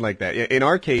 Something like that. Yeah. In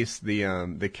our case,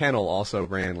 the kennel also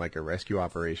ran like a rescue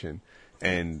operation,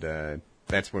 and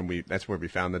that's where we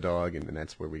found the dog, and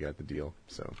that's where we got the deal.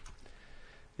 So,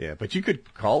 yeah. But you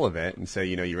could call a vet and say,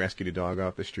 you rescued a dog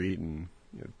off the street, and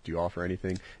do you offer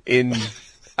anything?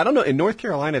 I don't know. In North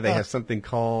Carolina, they have something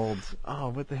called,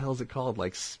 what the hell is it called?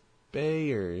 Like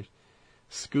spay or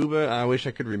scuba? I wish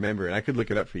I could remember it. I could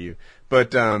look it up for you.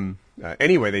 But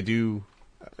anyway, they do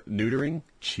neutering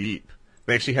cheap.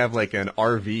 They actually have like an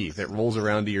RV that rolls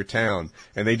around to your town,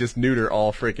 and they just neuter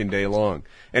all freaking day long.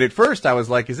 And at first, I was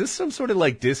like, is this some sort of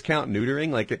like discount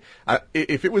neutering? Like,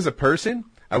 if it was a person,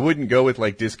 I wouldn't go with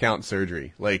like discount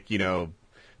surgery. Like,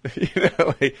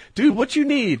 like, dude, what you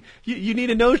need? You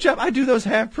need a nose job? I do those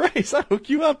half price. I hook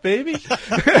you up, baby.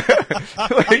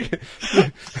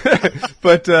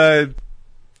 But then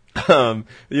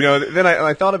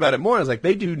I thought about it more. I was like,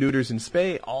 they do neuters and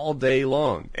spay all day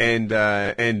long.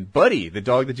 And Buddy, the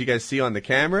dog that you guys see on the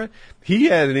camera, he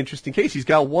had an interesting case. He's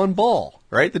got one ball,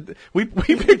 right? We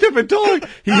picked up a dog.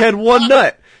 He had one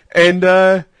nut. And,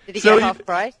 did he get half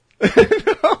price?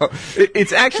 No,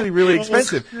 it's actually really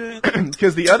expensive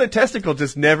because the other testicle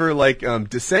just never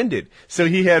descended. So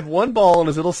he had one ball in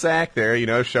his little sack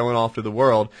there, showing off to the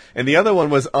world, and the other one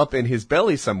was up in his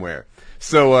belly somewhere.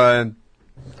 So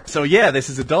yeah, this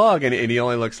is a dog, and he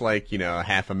only looks like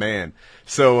half a man.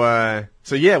 So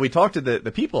yeah, we talked to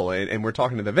the people, and we're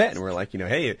talking to the vet, and we're like,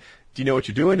 hey, do you know what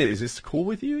you're doing? Is this cool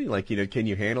with you? Like, can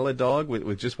you handle a dog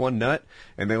with just one nut?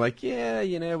 And they're like, yeah,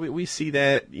 we see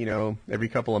that, every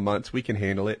couple of months. We can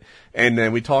handle it. And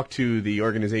then we talked to the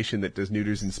organization that does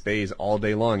neuters and spays all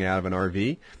day long out of an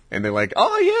RV. And they're like,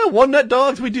 oh, yeah, one nut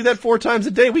dogs. We do that 4 times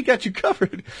a day. We got you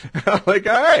covered. I'm like,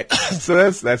 all right. So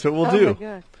that's what we'll do. My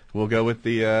God. We'll go with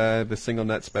the single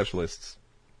nut specialists.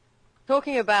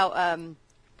 Talking about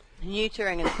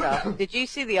neutering and stuff, did you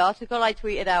see the article I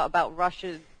tweeted out about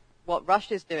what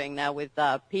Russia's doing now with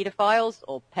pedophiles,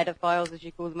 or pedophiles as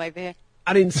you call them over here?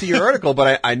 I didn't see your article,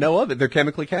 but I know of it. They're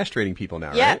chemically castrating people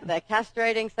now, yeah, right? Yeah, they're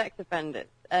castrating sex offenders.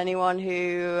 Anyone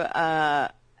who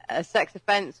a sex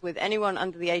offense with anyone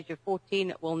under the age of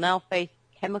 14 will now face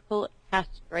chemical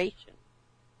castration.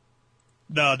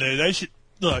 No, dude, they should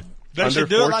look. They Under should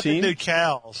do 14? it like they do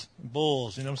cows,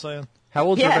 bulls. You know what I'm saying? How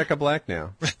old's Yeah. Rebecca Black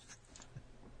now?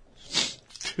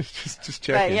 just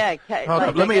checking. But yeah, Hold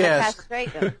up, let me ask.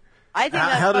 Castrate them. I think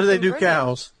How do they do brilliant.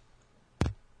 cows?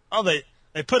 Oh, they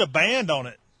put a band on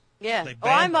it. Yeah. They Oh,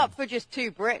 I'm banned up them. for just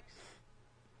 2 bricks.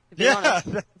 To be Yeah.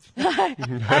 honest.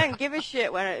 I don't give a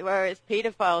shit where it's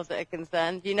pedophiles that are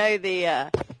concerned. You know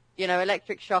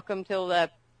electric shock them till their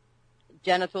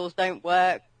genitals don't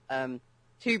work.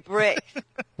 2 bricks.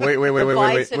 Wait.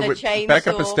 Device and a Back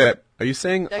up a chainsaw. step. Are you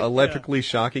saying Don't- electrically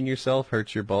shocking yourself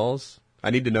hurts your balls? I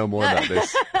need to know more about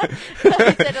this.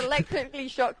 I said electrically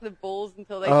shock the balls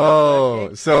until they stop Oh,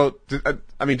 working. so,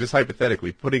 I mean, just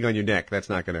hypothetically, putting on your neck, that's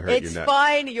not going to hurt It's your neck.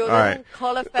 fine. Your All little right.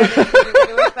 collar feathers are going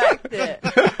to affect it.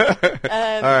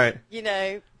 All right. You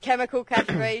know, chemical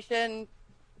castration,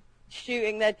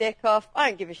 shooting their dick off. I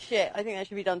don't give a shit. I think that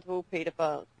should be done to all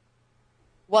paedophiles.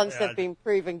 Once Yeah, they've been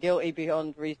proven guilty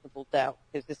beyond reasonable doubt,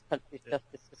 because this country's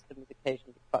justice system is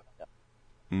occasionally fucked up.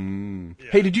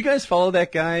 Hey, did you guys follow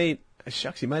that guy?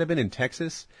 Shucks, he might have been in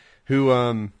Texas, who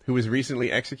was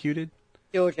recently executed.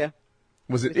 Georgia.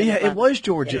 Was it? Was in Yeah, it Atlanta. was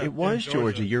Georgia. Yeah, It was in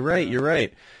Georgia. Georgia. You're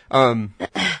right.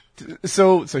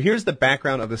 So here's the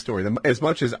background of the story. As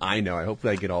much as I know, I hope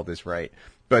I get all this right.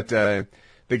 But the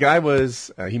guy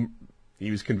was he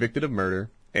was convicted of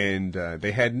murder, and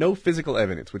they had no physical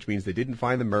evidence, which means they didn't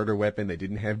find the murder weapon. They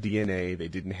didn't have DNA. They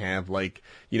didn't have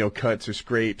cuts or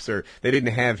scrapes, or they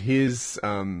didn't have his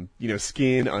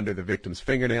skin under the victim's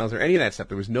fingernails or any of that stuff.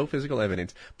 There was no physical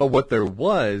evidence. But what there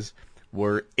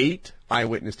were 8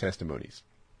 eyewitness testimonies.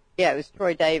 Yeah, it was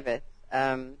Troy Davis.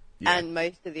 And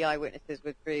most of the eyewitnesses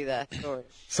withdrew their stories.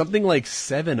 Something like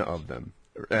 7 of them.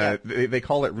 They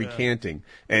call it recanting,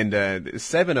 and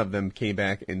 7 of them came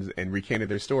back and recanted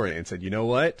their story and said, you know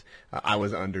what, I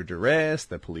was under duress,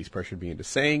 the police pressured me into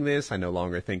saying this, I no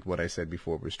longer think what I said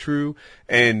before was true,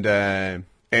 and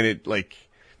it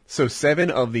so 7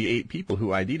 of the 8 people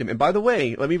who ID'd him, and by the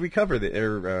way, let me cover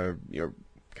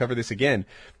this again,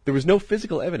 there was no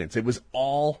physical evidence, it was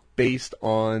all based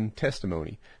on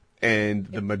testimony. And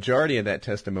the majority of that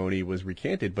testimony was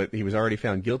recanted, but he was already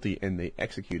found guilty, and they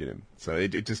executed him. So it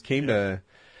just came to...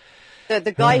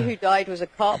 The guy who died was a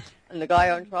cop, and the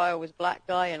guy on trial was a black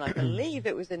guy, and I believe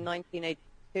it was in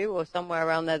 1982 or somewhere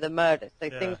around there, the murder. So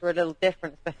things were a little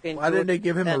different, especially in Why didn't they Georgia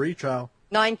give him a then. retrial?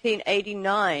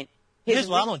 1989. His Here's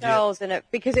what I don't get. retrials in it,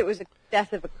 because it was the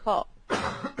death of a cop.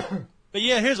 But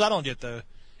yeah, here's what I don't get though.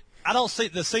 I don't see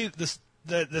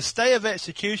the stay of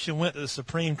execution went to the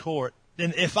Supreme Court.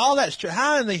 And if all that's true,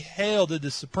 how in the hell did the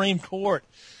Supreme Court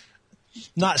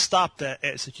not stop that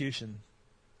execution?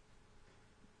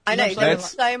 I know, That's- there's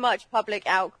so much public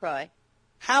outcry.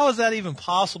 How is that even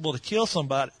possible to kill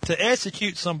somebody, to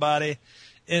execute somebody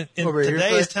in Over here,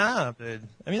 today's Fred? time, dude?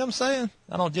 I mean, I'm saying,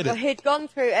 I don't get Well, it. he'd gone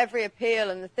through every appeal,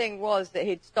 and the thing was that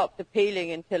he'd stopped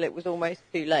appealing until it was almost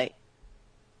too late.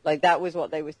 Like, that was what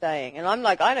they were saying. And I'm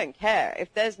like, I don't care.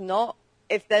 If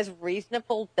there's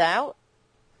reasonable doubt,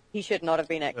 he should not have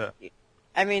been executed.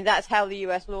 I mean, that's how the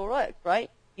U.S. law works, right?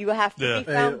 You have to be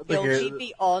found guilty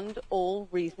beyond all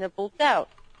reasonable doubt.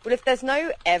 Well, if there's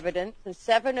no evidence and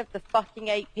 7 of the fucking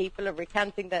 8 people are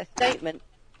recanting their statement,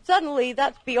 suddenly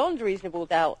that's beyond reasonable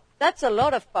doubt. That's a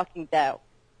lot of fucking doubt.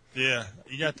 Yeah,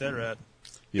 you got that right.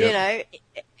 Yep. You know,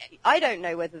 I don't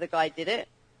know whether the guy did it,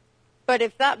 but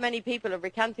if that many people are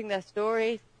recanting their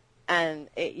stories and,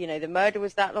 the murder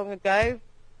was that long ago,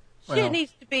 shit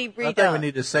needs to be redone. I think we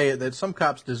need to say it that some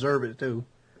cops deserve it too.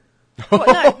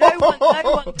 Well, no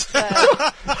one.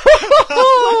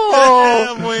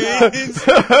 Damn, Wings.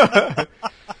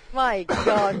 My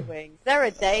God, Wings. There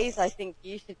are days I think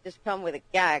you should just come with a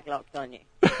gag locked on you.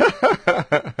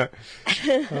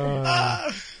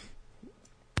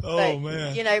 Oh,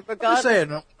 man. You know, I'm just regardless.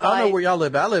 saying, I don't know where y'all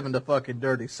live. I live in the fucking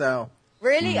dirty South.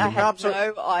 Really? I have cops are-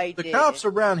 no idea. The cops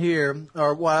around here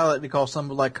are what I like to call some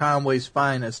like Conway's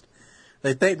finest.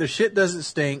 They think the shit doesn't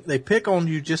stink. They pick on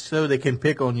you just so they can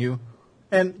pick on you.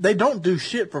 And they don't do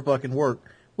shit for fucking work.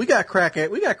 We got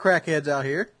crackheads out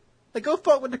here. They go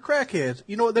fuck with the crackheads.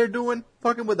 You know what they're doing?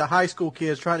 Fucking with the high school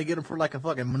kids, trying to get them for like a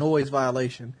fucking noise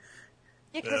violation.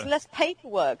 Yeah, because less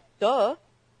paperwork. Duh.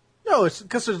 No, it's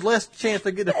because there's less chance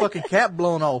to get the fucking cap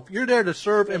blown off. You're there to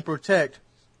serve and protect.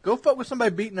 Go fuck with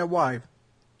somebody beating their wife.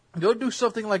 Go do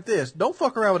something like this. Don't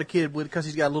fuck around with a kid because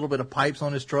he's got a little bit of pipes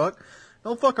on his truck.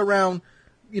 Don't fuck around,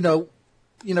 trying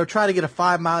to get a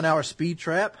 5-mile-an-hour speed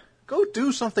trap. Go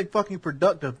do something fucking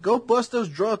productive. Go bust those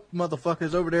drug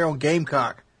motherfuckers over there on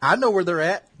Gamecock. I know where they're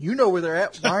at. You know where they're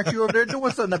at. Why aren't you over there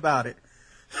doing something about it?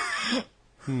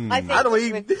 I think I don't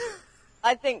even.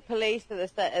 I think police are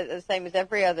the same as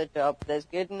every other job. There's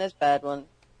good and there's bad ones.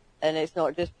 And it's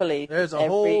not just police. There's a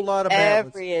whole lot of bad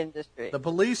ones. Every industry. The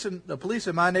police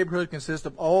in my neighborhood consist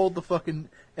of all the fucking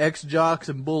ex-jocks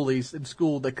and bullies in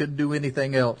school that couldn't do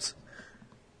anything else.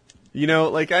 You know,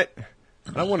 like I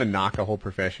don't want to knock a whole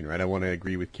profession, right? I want to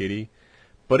agree with Kitty.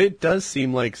 But it does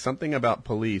seem like something about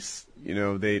police, you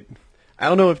know, I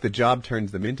don't know if the job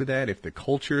turns them into that, if the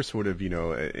culture sort of, you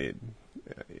know,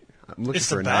 I'm looking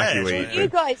for innocuate. You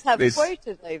guys have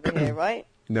quotas over here, right?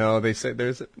 No, they say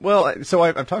so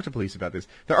I've talked to police about this.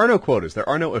 There are no quotas. There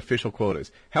are no official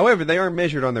quotas. However, they are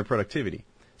measured on their productivity.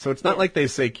 So it's not like they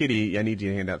say, Kitty, I need you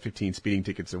to hand out 15 speeding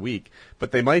tickets a week.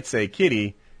 But they might say,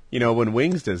 Kitty, you know, when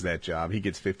Wings does that job, he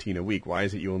gets 15 a week. Why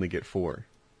is it you only get 4?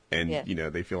 And, you know,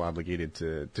 they feel obligated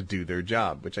to do their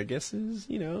job, which I guess is,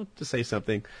 you know, to say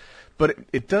something. But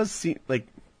it does seem like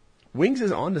Wings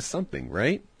is onto something,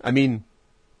 right? I mean,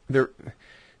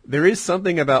 there is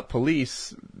something about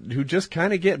police who just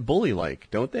kind of get bully-like,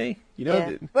 don't they? You know.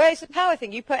 Yeah. Well, it's a power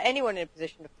thing. You put anyone in a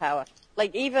position of power.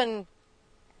 Like even,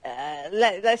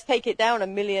 let's take it down a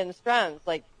million strands.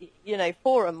 Like, you know,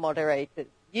 forum moderators,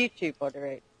 YouTube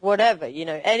moderators, whatever. You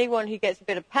know, anyone who gets a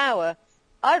bit of power,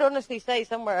 I'd honestly say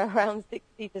somewhere around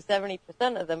 60 to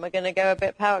 70% of them are going to go a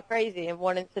bit power crazy in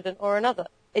one incident or another.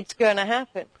 It's going to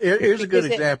happen. Here's a good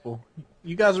example.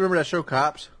 You guys remember that show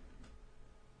Cops?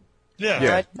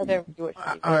 Yeah. I don't watch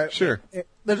TV. All right, sure.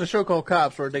 There's a show called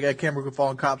Cops where they got camera crew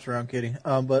following cops around, Kitty.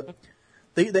 But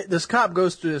this cop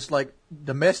goes through this like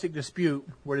domestic dispute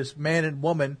where this man and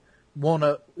woman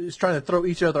is trying to throw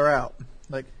each other out.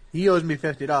 Like he owes me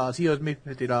 $50, he owes me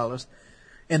 $50,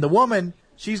 and the woman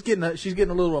she's getting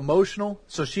a little emotional,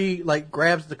 so she like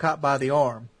grabs the cop by the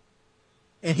arm,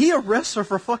 and he arrests her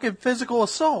for fucking physical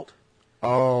assault.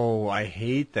 Oh, I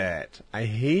hate that. I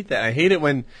hate it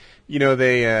when, you know,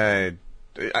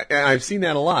 I've seen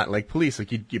that a lot. Like police,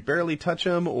 like you barely touch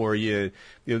them, or you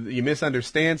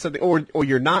misunderstand something, or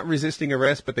you're not resisting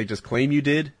arrest, but they just claim you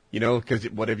did. You know, because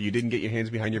whatever, you didn't get your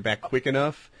hands behind your back quick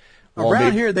enough.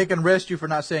 Around here, they can arrest you for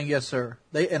not saying yes, sir.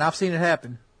 And I've seen it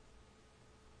happen.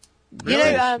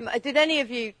 Really? You know, did any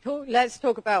of you let's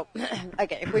talk about,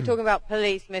 okay, if we're talking about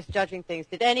police misjudging things,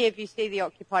 did any of you see the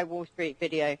Occupy Wall Street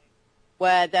video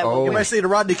where there were... You might see the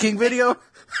Rodney King video?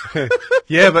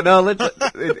 Yeah, but no,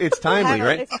 it's timely,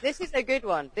 right? This is a good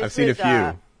one. I've seen a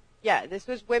few. Yeah, this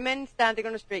was women standing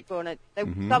on a street corner.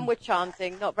 Some were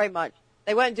chanting, not very much.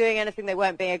 They weren't doing anything. They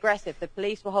weren't being aggressive. The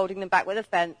police were holding them back with a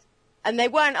fence. And they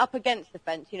weren't up against the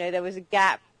fence. You know, there was a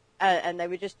gap, and they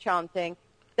were just chanting.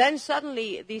 Then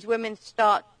suddenly these women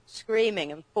start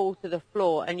screaming and fall to the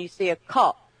floor, and you see a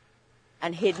cop,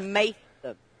 and he'd maced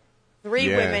them. 3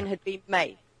 women had been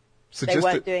maced. So they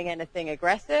weren't doing anything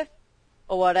aggressive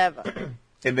or whatever.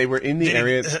 And they were in the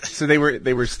area, so they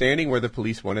were standing where the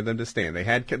police wanted them to stand. They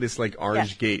had this like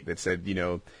orange gate that said, you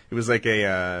know, it was like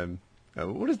a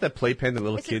what is that playpen that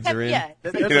little kids are in? Yeah,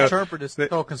 that's a term for this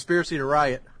called conspiracy to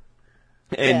riot.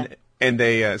 And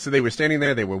they so they were standing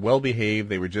there. They were well behaved.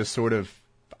 They were just sort of,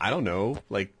 I don't know,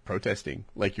 like protesting,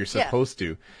 like you're supposed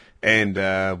to. And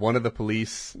one of the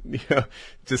police, you know,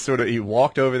 just sort of, he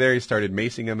walked over there, he started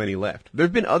macing him, and he left. There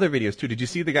have been other videos, too. Did you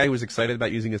see the guy who was excited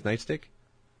about using his nightstick?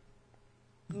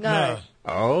 No.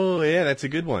 Oh, yeah, that's a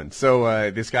good one. So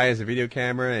this guy has a video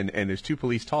camera, and there's 2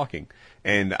 police talking.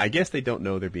 And I guess they don't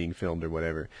know they're being filmed or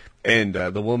whatever. And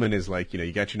the woman is like, you know,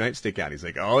 you got your nightstick out. He's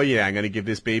like, oh, yeah, I'm going to give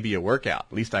this baby a workout.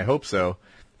 At least I hope so.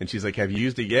 And she's like, have you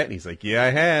used it yet? And he's like, yeah, I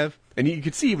have. And you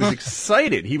could see he was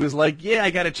excited. He was like, yeah,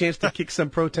 I got a chance to kick some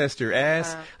protester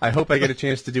ass. I hope I get a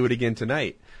chance to do it again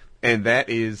tonight. And that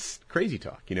is crazy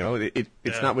talk, you know?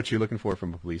 It's not what you're looking for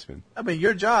from a policeman. I mean,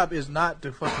 your job is not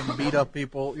to fucking beat up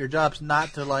people. Your job's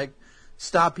not to, like,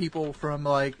 stop people from,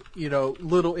 like, you know,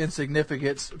 little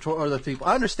insignificance to other people.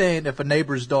 I understand if a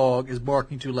neighbor's dog is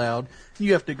barking too loud,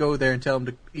 you have to go there and tell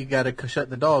him you got to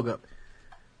shut the dog up.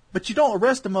 But you don't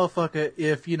arrest a motherfucker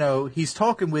if, you know, he's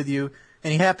talking with you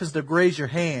and he happens to graze your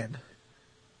hand.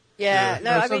 Yeah,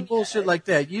 no, I mean... bullshit like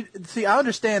that. See, I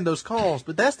understand those calls,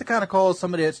 but that's the kind of calls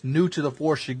somebody that's new to the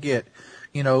force should get.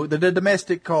 You know, the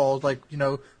domestic calls, like, you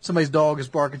know, somebody's dog is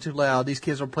barking too loud, these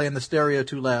kids are playing the stereo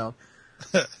too loud.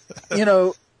 You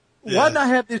know, why not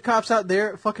have these cops out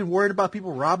there fucking worried about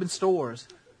people robbing stores?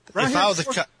 If I was a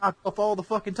cop... off all the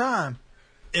fucking time.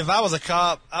 If I was a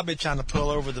cop, I'd be trying to pull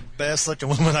over the best looking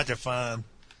woman I could find.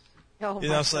 Oh, you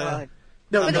know what I'm saying?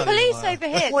 No, but the police over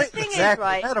here, the thing is,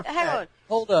 right, hang on.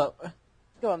 Hold up.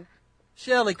 Go on.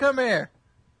 Shelley, come here.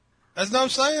 That's what I'm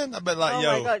saying? I'd be like, oh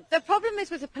my God. The problem is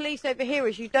with the police over here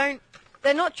is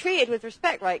they're not treated with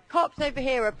respect, right? Cops over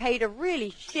here are paid a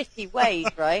really shitty wage,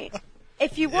 right?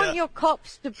 if you want your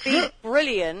cops to be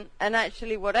brilliant and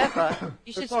actually whatever,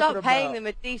 you should start paying them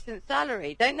a decent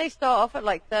salary. Don't they start off at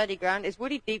like 30 grand? Is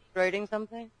Woody deep throating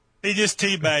something? He just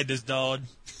teabagged his dog.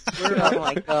 Oh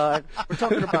my God. We're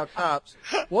talking about cops.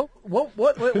 What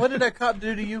did that cop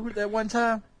do to you that one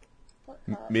time?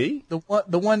 Me?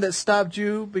 The one that stopped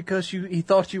you because he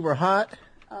thought you were hot?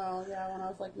 Oh, yeah, when I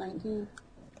was like 19.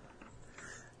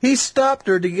 He stopped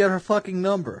her to get her fucking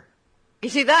number. You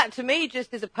see, that to me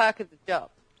just is a perk of the job.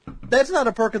 That's not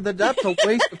a perk of the job. That's a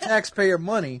waste of taxpayer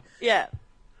money. Yeah.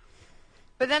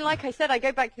 But then, like I said, I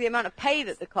go back to the amount of pay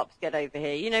that the cops get over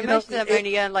here. You know, most of them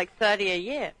only earn like 30 a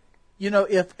year. You know,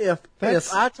 if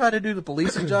I try to do the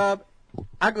policing job,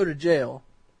 I go to jail.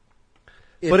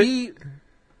 If I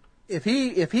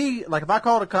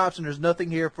call the cops and there's nothing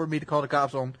here for me to call the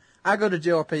cops on, I go to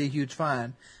jail or pay a huge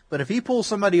fine. But if he pulls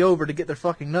somebody over to get their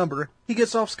fucking number, he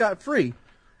gets off scot-free.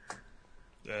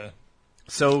 Yeah.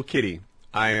 So, Kitty,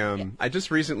 I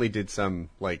just recently did some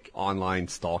like online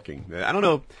stalking. I don't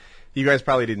know. You guys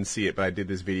probably didn't see it, but I did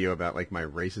this video about like my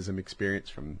racism experience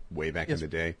from way back in the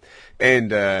day.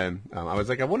 And I was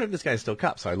like, I wonder if this guy's still a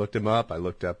cop. So I looked him up. I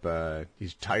looked up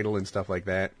his title and stuff like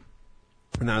that.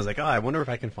 And I was like, I wonder if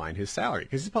I can find his salary.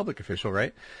 Because he's a public official,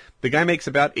 right? The guy makes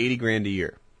about 80 grand a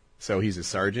year. So he's a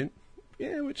sergeant,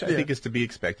 which I think is to be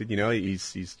expected. You know,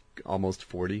 he's almost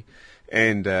 40.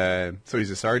 And so he's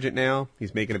a sergeant now.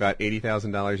 He's making about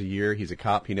 $80,000 a year. He's a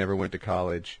cop. He never went to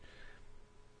college.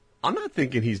 I'm not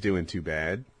thinking he's doing too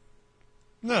bad.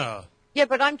 No. Yeah,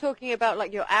 but I'm talking about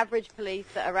like your average police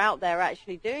that are out there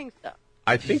actually doing stuff.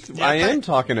 I think I am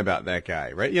talking about that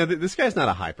guy, right? You know, this guy's not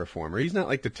a high performer. He's not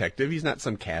like detective. He's not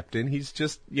some captain. He's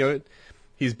just, you know,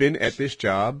 he's been at this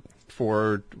job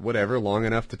for whatever, long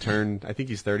enough to turn, I think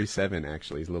he's 37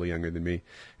 actually. He's a little younger than me.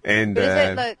 And but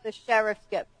is it the sheriffs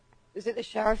is it the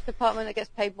sheriff's department that gets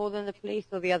paid more than the police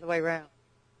or the other way around?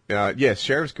 Yes,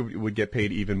 sheriffs would get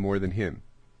paid even more than him.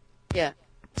 Yeah.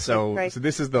 So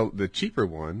this is the cheaper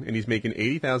one, and he's making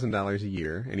 $80,000 a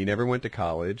year, and he never went to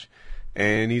college,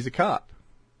 and he's a cop,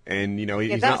 and you know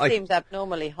he's not like. That seems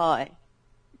abnormally high.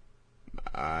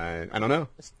 I don't know.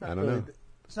 I don't know.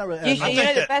 It's not really. You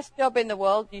know the best job in the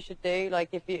world you should do, like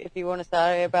if you want a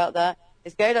salary about that,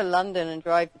 is go to London and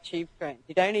drive the tube train.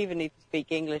 You don't even need to speak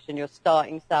English, and your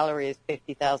starting salary is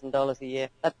 $50,000 a year.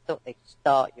 That's what they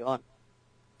start you on.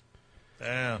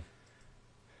 Damn.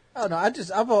 Oh no,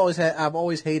 I've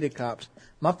always hated cops.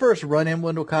 My first run-in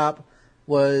window cop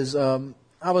was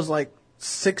I was like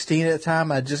 16 at the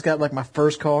time. I just got like my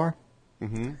first car,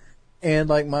 and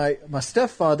like my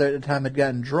stepfather at the time had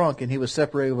gotten drunk and he was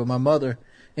separated with my mother,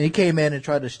 and he came in and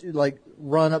tried to like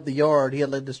run up the yard. He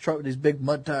had like this truck with these big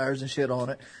mud tires and shit on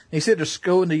it. And he said they're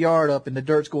screwing the yard up and the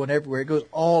dirt's going everywhere. It goes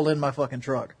all in my fucking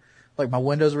truck, like my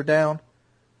windows were down,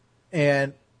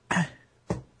 and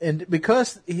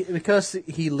because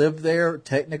he lived there,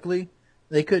 technically,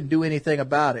 they couldn't do anything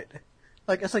about it.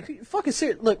 Like, it's like, fucking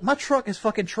serious. Look, my truck is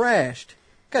fucking trashed.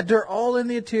 Got dirt all in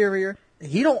the interior.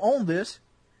 He don't own this.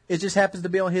 It just happens to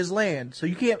be on his land. So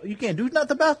you can't do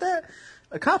nothing about that.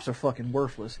 Cops are fucking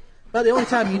worthless. But the only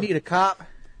time you need a cop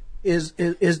is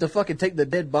to fucking take the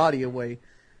dead body away.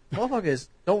 Motherfuckers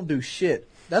don't do shit.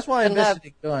 That's why I invested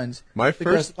in guns.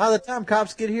 Because by the time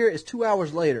cops get here, it's 2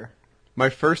 hours later. My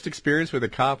first experience with a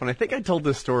cop, and I think I told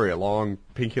this story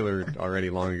Painkiller Already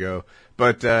long ago,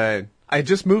 but I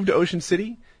just moved to Ocean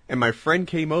City, and my friend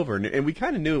came over, and we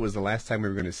kind of knew it was the last time we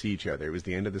were going to see each other. It was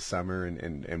the end of the summer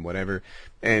and whatever,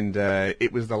 and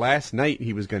it was the last night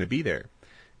he was going to be there.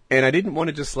 And I didn't want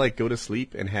to just like go to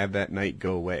sleep and have that night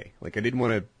go away. Like I didn't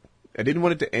want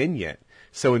it to end yet.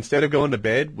 So instead of going to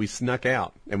bed, we snuck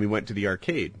out, and we went to the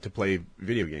arcade to play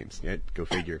video games. Yeah, go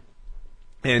figure.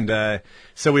 And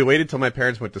so we waited till my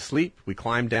parents went to sleep. We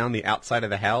climbed down the outside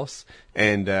of the house,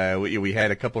 and we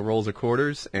had a couple rolls of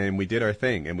quarters, and we did our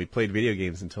thing, and we played video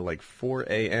games until like 4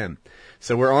 a.m.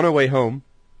 So we're on our way home,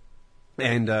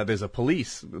 and there's a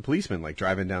policeman like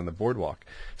driving down the boardwalk.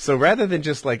 So rather than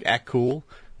just like act cool,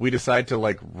 we decide to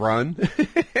like run,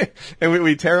 and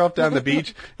we tear off down the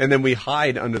beach, and then we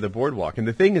hide under the boardwalk. And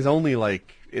the thing is only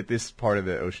like at this part of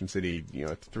the Ocean City,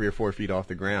 3 or 4 feet off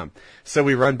the ground. So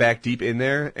we run back deep in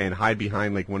there and hide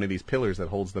behind like one of these pillars that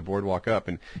holds the boardwalk up.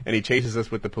 And he chases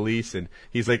us with the police, and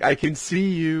he's like, "I can see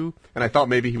you." And I thought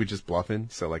maybe he was just bluffing,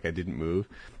 so like I didn't move.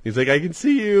 He's like, "I can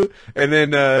see you." And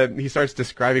then he starts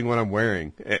describing what I'm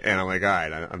wearing, and I'm like, "All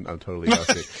right, I'm totally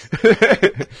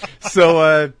busted."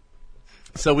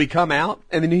 So we come out,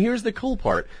 and then here's the cool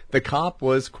part. The cop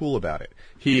was cool about it.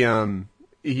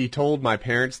 He told my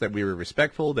parents that we were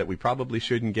respectful, that we probably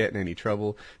shouldn't get in any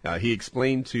trouble. He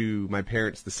explained to my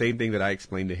parents the same thing that I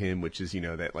explained to him, which is,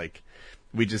 that like,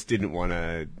 we just didn't want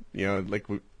to, like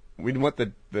we didn't want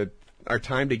our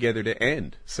time together to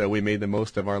end, so we made the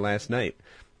most of our last night.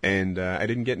 And I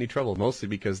didn't get any trouble, mostly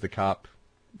because the cop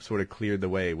sort of cleared the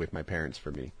way with my parents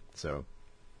for me. So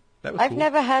that was cool.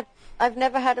 I've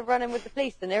never had a run-in with the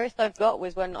police. The nearest I've got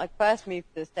was when I first moved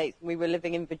to the States and we were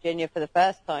living in Virginia for the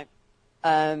first time.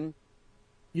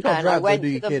 You don't and drive, I went do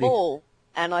you, to the Kitty? mall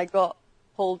and I got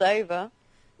pulled over,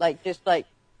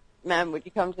 ma'am, would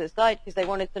you come to the side? Because they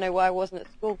wanted to know why I wasn't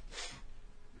at school.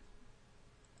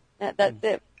 That's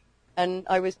it. And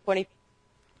I was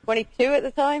 22 at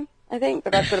the time, I think,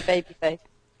 but I've got a baby face.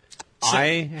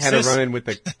 I had a run-in with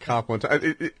the cop one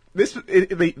time.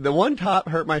 The one cop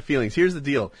hurt my feelings. Here's the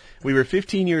deal. We were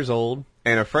 15 years old,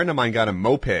 and a friend of mine got a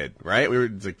moped, right? We were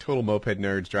like total moped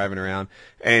nerds driving around.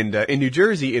 And in New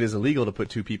Jersey, it is illegal to put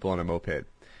two people on a moped.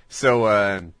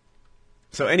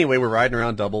 So anyway, we're riding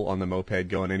around double on the moped,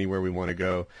 going anywhere we want to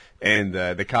go. And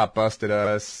the cop busted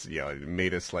us,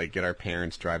 made us like get our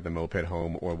parents drive the moped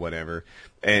home or whatever.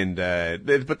 And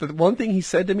but the one thing he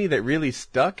said to me that really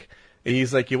stuck, and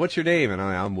he's like, what's your name? And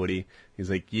I'm Woody. He's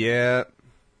like, yeah,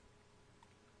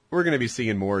 we're going to be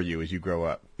seeing more of you as you grow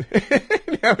up.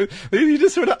 He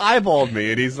just sort of eyeballed me,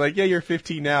 and he's like, yeah, you're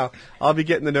 15 now. I'll be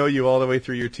getting to know you all the way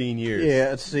through your teen years.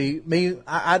 Yeah, see,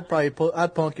 I'd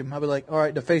punk him. I'd be like, all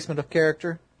right, defacement of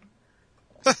character.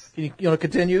 You want to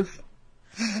continue?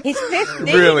 He's 15.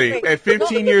 Really? At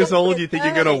 15 years old, you think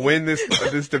you're going to win this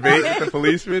debate with the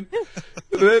policeman?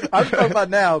 I'm talking about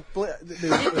now.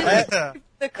 The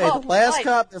last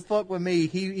cop that fucked with me,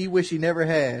 he wished he never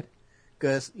had.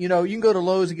 Because, you can go to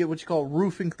Lowe's and get what you call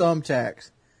roofing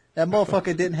thumbtacks. That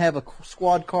motherfucker didn't have a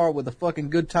squad car with a fucking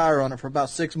good tire on it for about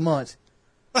 6 months.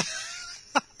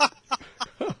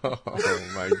 Oh,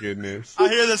 my goodness. I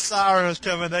hear the sirens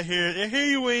coming. I hear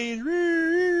you, Wayne.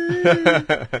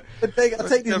 But I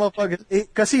take these motherfuckers,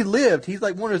 because he lived. He's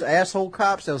like one of those asshole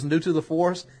cops that was new to the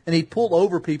force, and he'd pull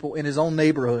over people in his own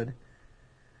neighborhood.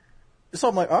 So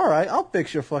I'm like, all right, I'll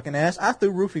fix your fucking ass. I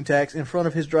threw roofing tacks in front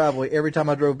of his driveway every time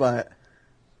I drove by it.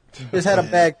 Just had a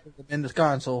bag in the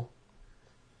console.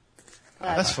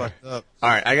 That's fucked up. All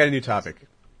right, I got a new topic.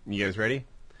 You guys ready?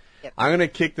 Yep. I'm going to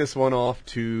kick this one off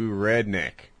to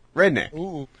Redneck. Redneck.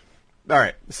 Ooh. All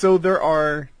right, so there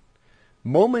are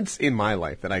moments in my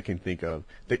life that I can think of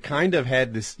that kind of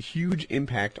had this huge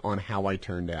impact on how I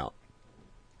turned out.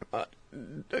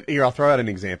 Here, I'll throw out an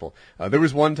example. There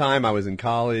was one time I was in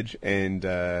college, and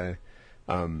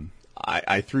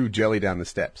I threw jelly down the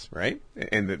steps, right?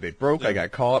 And they broke. Yeah. I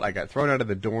got caught. I got thrown out of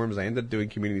the dorms. I ended up doing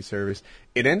community service.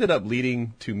 It ended up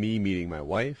leading to me meeting my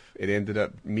wife. It ended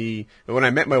up when I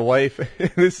met my wife,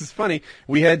 this is funny,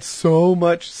 we had so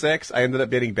much sex, I ended up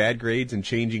getting bad grades and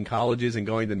changing colleges and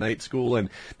going to night school. And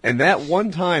that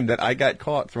one time that I got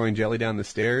caught throwing jelly down the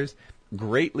stairs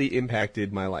greatly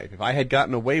impacted my life. If I had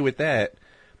gotten away with that,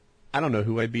 I don't know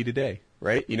who I'd be today,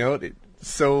 right?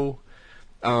 So,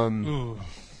 do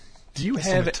you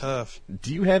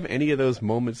have any of those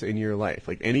moments in your life,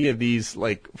 like any of these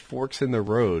like forks in the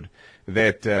road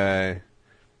that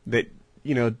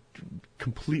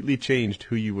completely changed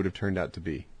who you would have turned out to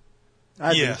be?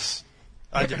 Yes,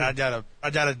 I got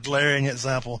a glaring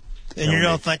example, and you're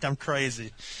gonna think I'm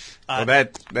crazy. Well,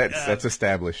 that's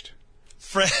established.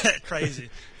 Crazy.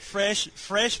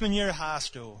 Freshman year of high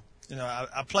school.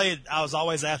 I was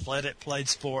always athletic, played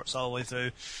sports all the way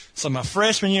through. So my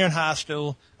freshman year in high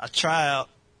school, I try out,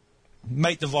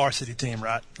 make the varsity team,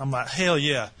 right? I'm like, hell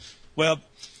yeah. Well,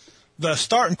 the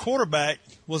starting quarterback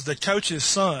was the coach's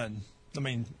son,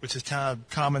 which is kind of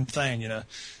a common thing,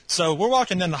 So we're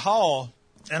walking down the hall,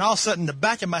 and all of a sudden, the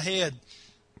back of my head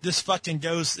just fucking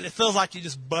goes, it feels like you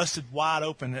just busted wide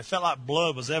open. It felt like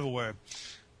blood was everywhere.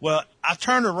 Well, I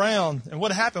turned around, and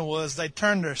what happened was they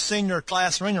turned their senior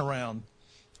class ring around.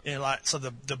 And so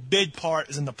the big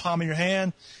part is in the palm of your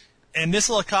hand. And this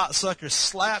little cocksucker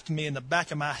slapped me in the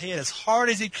back of my head as hard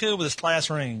as he could with his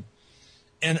class ring.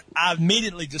 And I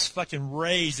immediately just fucking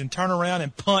raged and turned around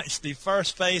and punched the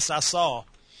first face I saw.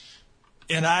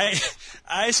 And I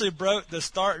actually broke the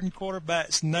starting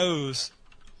quarterback's nose,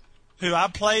 who I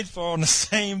played for on the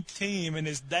same team, and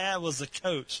his dad was the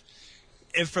coach.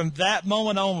 And from that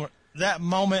moment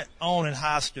on in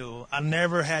high school, I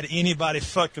never had anybody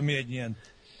fuck with me again.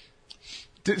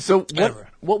 So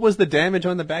what was the damage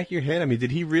on the back of your head?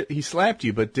 Did he slapped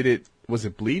you, but was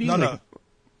it bleeding? No.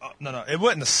 No. It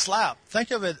wasn't a slap.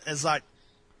 Think of it as like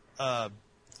the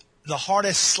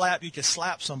hardest slap you could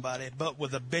slap somebody, but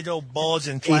with a big old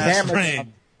bulging class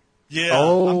ring. Yeah.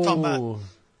 Oh. I'm talking about.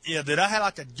 Yeah, dude, I had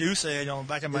like a goose egg on the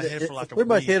back of my head for a week.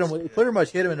 Pretty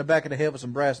much hit him in the back of the head with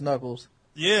some brass knuckles.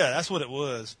 Yeah, that's what it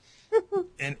was.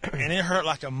 and it hurt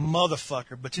like a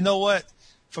motherfucker. But you know what?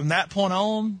 From that point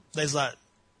on, they's like,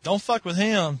 don't fuck with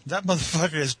him. That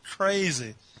motherfucker is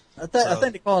crazy. I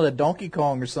think they call it a Donkey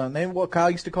Kong or something. Ain't what Kyle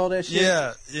used to call that shit?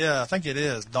 Yeah, I think it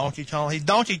is. Donkey Kong. He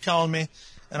Donkey Konged me,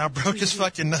 and I broke his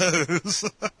fucking nose.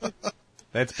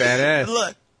 That's badass.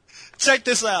 Look, check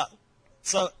this out.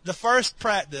 So the first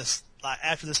practice, like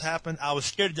after this happened, I was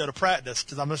scared to go to practice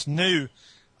because I just knew,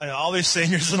 all these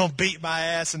seniors are gonna beat my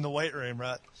ass in the weight room,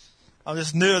 right? I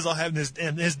just knew as I having this,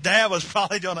 and his dad was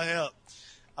probably gonna help.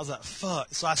 I was like,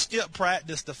 fuck. So I skipped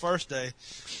practice the first day,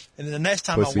 and then the next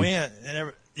time Pussy. I went,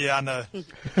 yeah, I know.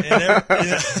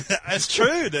 It's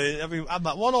true, dude. I mean, I'm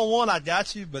like, one-on-one, I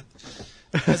got you, but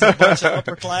there's a bunch of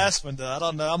upperclassmen, dude. I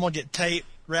don't know. I'm going to get tape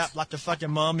wrapped like a fucking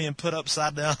mummy and put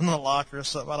upside down in the locker or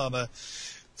something. I don't know.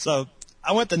 So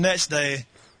I went the next day,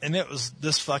 and it was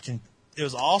it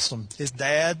was awesome. His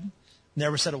dad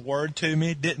never said a word to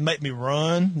me, didn't make me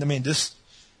run. I mean, just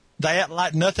they act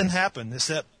like nothing happened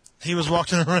except he was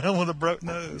walking around with a broke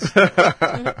nose.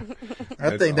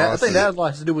 I think that has a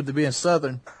lot to do with the being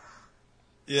Southern.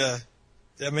 Yeah.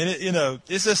 I mean,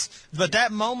 it's just, but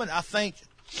that moment, I think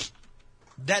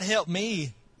that helped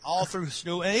me all through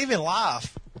school and even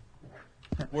life.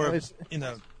 Where,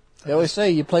 They always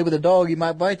say you play with a dog, he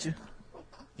might bite you.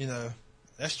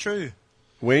 That's true.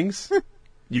 Wings,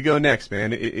 you go next,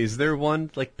 man. Is there one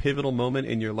like pivotal moment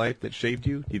in your life that shaped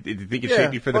you? Do you think it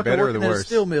shaped you for the better or the worse? At a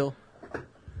steel mill.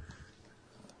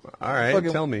 All right,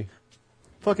 tell me.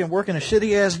 Fucking working a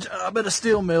shitty ass job at a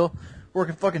steel mill,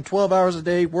 working fucking 12 hours a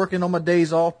day, working on my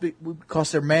days off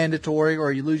because they're mandatory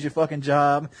or you lose your fucking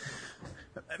job.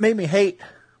 It made me hate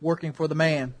working for the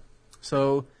man.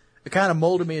 So it kind of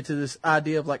molded me into this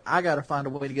idea of like, I got to find a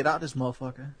way to get out of this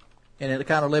motherfucker. And it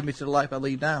kind of led me to the life I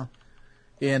lead now.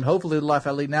 And hopefully the life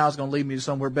I lead now is going to lead me to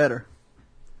somewhere better.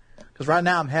 Because right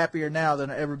now I'm happier now than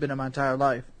I've ever been in my entire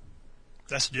life.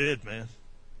 That's good, man.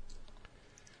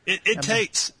 I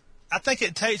think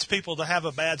it takes people to have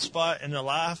a bad spot in their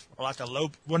life, or like a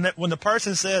low. When the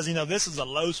person says, this is a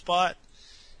low spot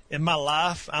in my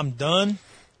life, I'm done.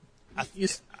 You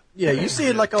see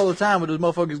it like all the time when those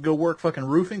motherfuckers go work fucking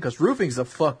roofing, because roofing's a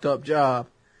fucked up job.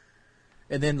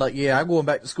 And then like, I'm going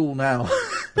back to school now.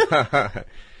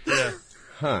 Yeah.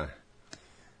 Huh.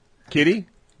 Kitty,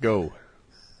 go.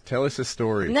 Tell us a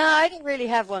story. No, I don't really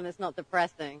have one that's not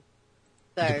depressing.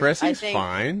 So Depressing's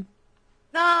fine.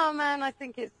 No, man, I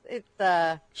think it's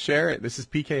Share it. This is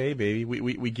PKA, baby.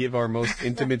 We give our most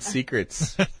intimate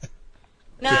secrets to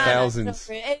no, thousands.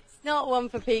 It's not one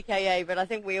for PKA, but I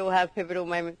think we all have pivotal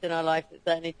moments in our life that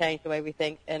certainly change the way we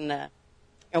think and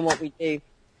what we do.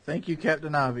 Thank you,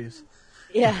 Captain Obvious.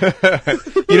 Yeah.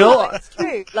 It's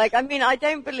true. Like, I mean, I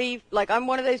don't believe, like, I'm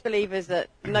one of those believers that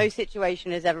no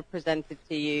situation is ever presented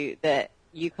to you that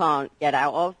you can't get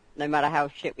out of, no matter how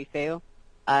shit we feel.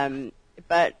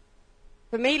 But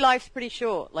for me, life's pretty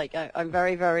short. Like, I'm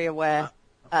very, very aware.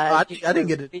 I didn't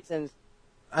get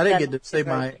to say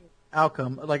my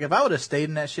outcome. Like, if I would have stayed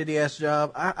in that shitty ass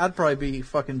job, I'd probably be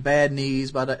fucking bad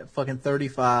knees by the fucking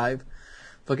 35,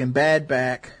 fucking bad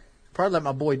back. Probably like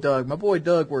my boy Doug. My boy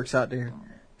Doug works out there.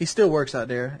 He still works out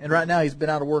there, and right now he's been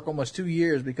out of work almost 2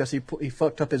 years because he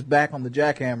fucked up his back on the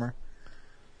jackhammer.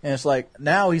 And it's like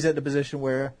now he's at the position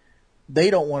where they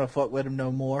don't want to fuck with him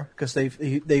no more because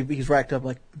he's racked up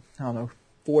like, I don't know,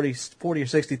 $40,000 or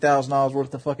 $60,000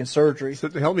 worth of fucking surgery. So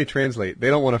to help me translate, they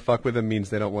don't want to fuck with him means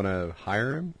they don't want to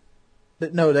hire him?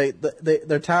 No,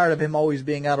 they're tired of him always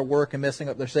being out of work and messing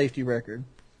up their safety record.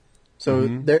 So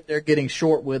they're getting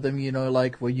short with him,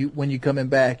 like when you coming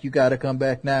back, you got to come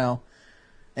back now.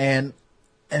 And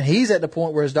he's at the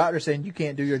point where his doctor's saying you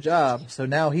can't do your job. So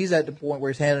now he's at the point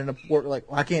where he's handing up work like,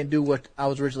 I can't do what I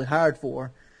was originally hired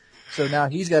for. So now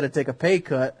he's got to take a pay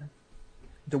cut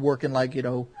to work in like,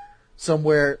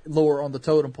 somewhere lower on the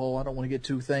totem pole. I don't want to get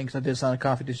too things. I did sign a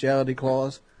confidentiality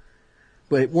clause.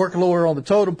 But work lower on the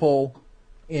totem pole,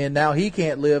 and now he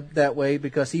can't live that way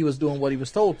because he was doing what he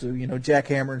was told to,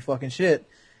 jackhammering fucking shit,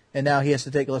 and now he has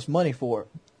to take less money for it.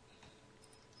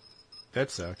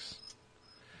 That sucks.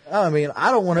 I mean,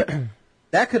 I don't want to...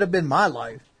 That could have been my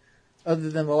life, other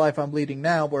than the life I'm leading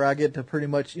now, where I get to pretty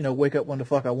much, wake up when the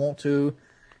fuck I want to,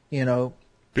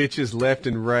 Bitches left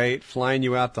and right, flying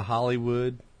you out to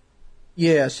Hollywood.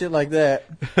 Yeah, shit like that.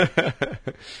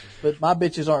 But my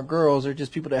bitches aren't girls; they're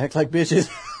just people that act like bitches.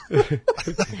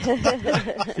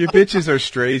 Your bitches are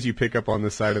strays you pick up on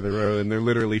the side of the road, and they're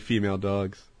literally female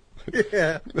dogs.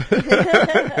 Yeah.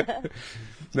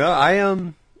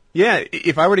 No,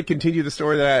 if I were to continue the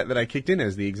story that I kicked in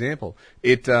as the example,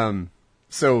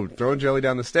 so throwing jelly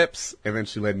down the steps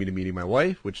eventually led me to meeting my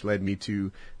wife, which led me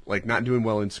to like not doing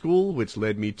well in school, which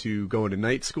led me to going to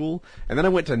night school. And then I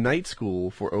went to night school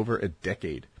for over a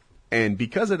decade. And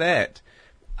because of that,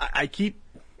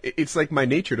 it's like my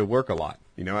nature to work a lot.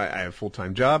 You know, I have a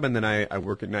full-time job and then I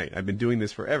work at night. I've been doing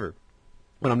this forever.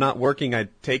 When I'm not working, I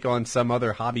take on some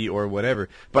other hobby or whatever.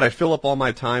 But I fill up all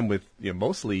my time with, you know,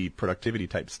 mostly productivity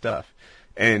type stuff.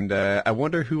 And I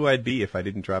wonder who I'd be if I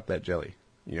didn't drop that jelly.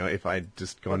 You know, if I'd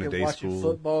just gone to day watch school. Your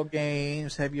football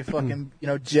games, have your fucking, you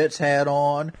know, Jets hat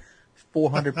on,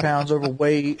 400 pounds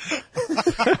overweight.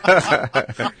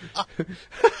 The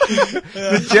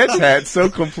Jets hat so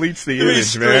completes the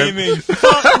image, man.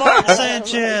 Fuck Mark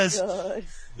Sanchez. God.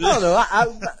 I don't know.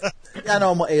 I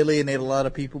know I'm going to alienate a lot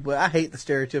of people, but I hate the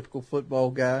stereotypical football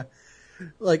guy.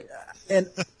 Like, and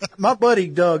my buddy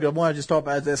Doug, I want to just talk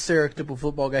about is that stereotypical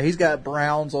football guy. He's got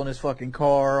Browns on his fucking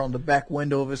car, on the back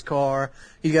window of his car.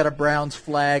 He's got a Browns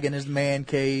flag in his man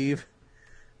cave.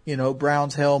 You know,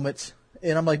 Browns helmets.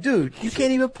 And I'm like, dude, you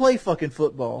can't even play fucking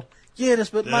football. Yeah, that's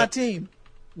but my team.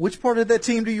 Which part of that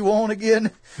team do you own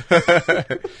again?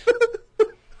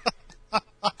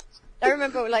 I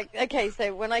remember, like, okay,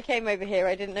 so when I came over here,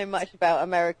 I didn't know much about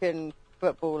American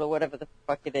football or whatever the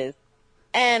fuck it is.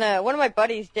 And one of my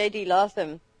buddies, J.D.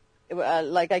 Larson,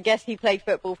 like, I guess he played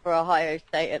football for Ohio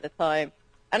State at the time.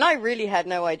 And I really had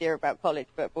no idea about college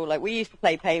football. Like, we used to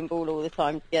play paintball all the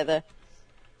time together.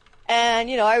 And,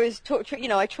 you know, I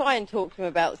try and talk to him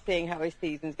about seeing how his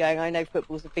season's going. I know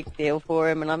football's a big deal for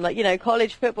him. And I'm like, you know,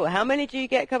 college football, how many do you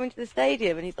get coming to the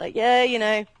stadium? And he's like, yeah, you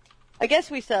know, I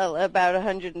guess we sell about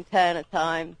 110 a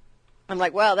time. I'm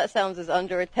like, wow, that sounds as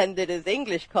underattended as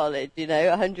English college, you know,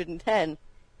 110.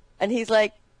 And he's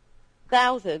like,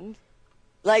 1,000.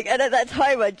 Like, and at that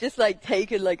time, I'd just, like,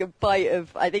 taken, like, a bite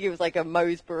of, I think it was, like, a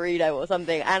Moe's burrito or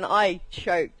something, and I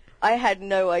choked. I had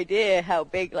no idea how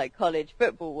big, like, college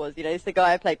football was. You know, it's the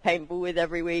guy I play paintball with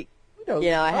every week. You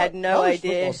know, I had no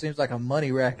idea. Football seems like a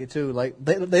money racket, too. Like,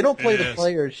 they don't play the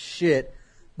players shit,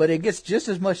 but it gets just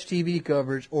as much TV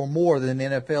coverage or more than the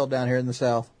NFL down here in the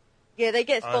South. Yeah, they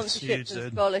get sponsorships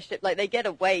and scholarship. Like, they get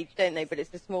a wage, don't they? But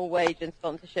it's a small wage and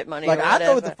sponsorship money. Like, or I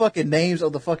know whatever. the fucking names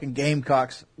of the fucking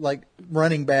Gamecocks, like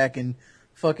running back and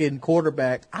fucking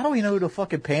quarterback. I don't even know who the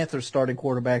fucking Panthers starting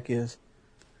quarterback is.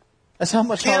 That's how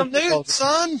much Cam Newton,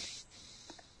 son.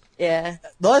 Yeah.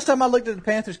 The last time I looked at the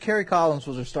Panthers, Kerry Collins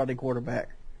was their starting quarterback.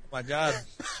 My God,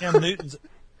 Cam Newton's.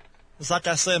 It's like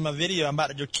I said in my video. I'm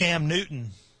about to go Cam Newton.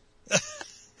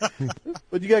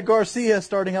 But you got Garcia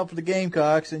starting up for the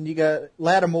Gamecocks, and you got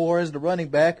Lattimore as the running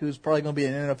back, who's probably going to be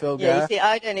an NFL guy. Yeah, you see,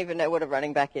 I don't even know what a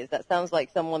running back is. That sounds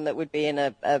like someone that would be in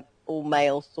a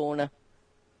all-male sauna.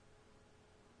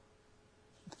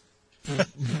 I'm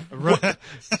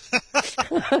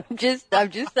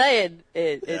just saying.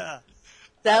 It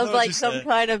sounds like some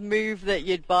kind of move that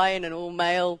you'd buy in an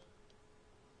all-male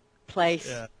place.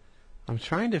 Yeah. I'm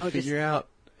trying to figure out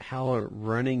how a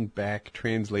running back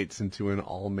translates into an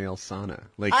all-male sauna.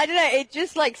 Like, I don't know. It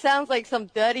just like sounds like some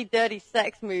dirty, dirty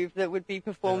sex move that would be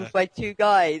performed by two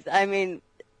guys. I mean,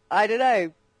 I don't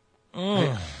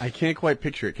know. I can't quite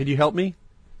picture it. Can you help me?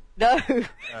 No.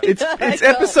 It's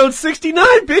episode 69,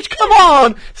 bitch. Come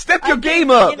on, step your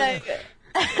game up. You know,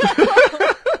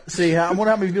 See, I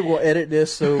wonder how many people will edit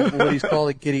this. So what he's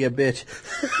calling Kitty a bitch.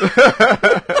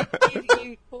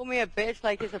 you call me a bitch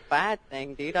like it's a bad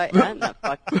thing, dude. I earned that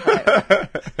fucking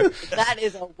title. That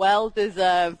is a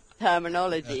well-deserved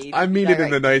terminology. I mean it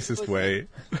in the nicest way.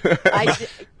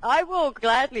 I will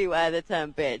gladly wear the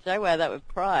term bitch. I wear that with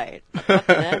pride. I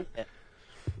fucking earned it.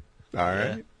 All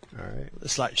right.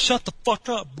 It's like, shut the fuck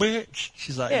up, bitch.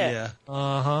 She's like, yeah.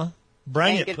 Uh-huh.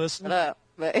 Bring it, pussy. Shut up.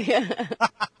 But, yeah.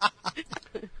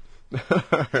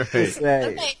 All right.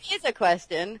 Okay, here's a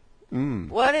question.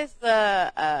 What is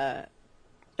the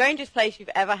strangest place you've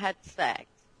ever had sex?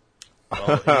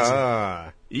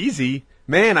 Easy.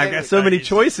 Man, I've got so many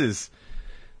choices.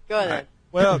 Go ahead.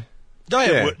 Well, go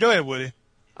ahead, Yeah. Go ahead, Woody.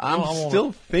 I'm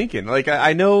still thinking. Like,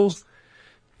 I know.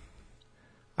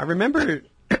 I remember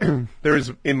there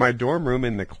was in my dorm room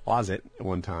in the closet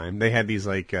one time. They had these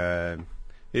like.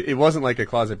 It wasn't like a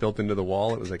closet built into the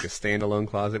wall. It was like a standalone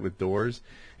closet with doors.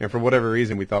 And for whatever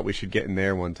reason, we thought we should get in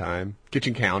there one time.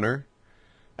 Kitchen counter.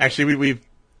 Actually, we've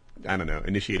I don't know,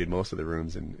 initiated most of the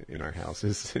rooms in our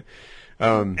houses.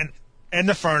 And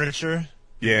the furniture.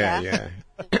 Yeah.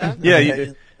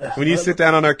 Yeah, when you sit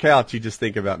down on our couch, you just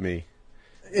think about me.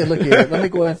 Hey, look here. Let me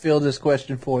go ahead and field this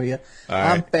question for you.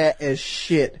 Right. I'm fat as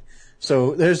shit.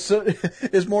 So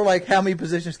it's more like how many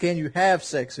positions can you have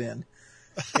sex in?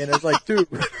 And it's like 2.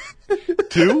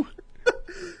 2?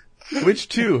 Which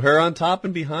 2? Her on top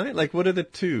and behind? Like, what are the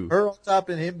 2? Her on top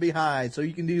and him behind. So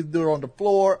you can either do it on the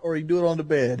floor or you do it on the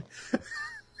bed.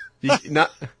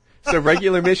 So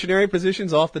regular missionary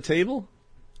positions off the table?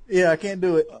 Yeah, I can't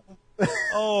do it.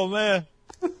 Oh man,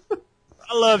 I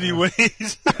love you,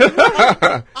 Weeze.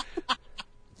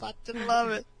 Fucking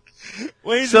love it.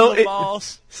 Weeze is the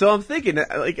boss. So I'm thinking,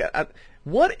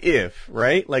 what if,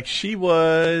 right? Like she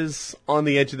was on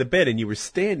the edge of the bed and you were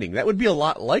standing. That would be a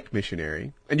lot like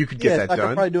missionary, and you could get that I done.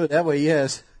 could probably do it that way.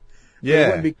 Yes. Yeah. But it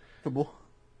wouldn't be comfortable.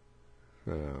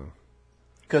 Oh.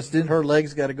 Because then her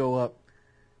legs got to go up.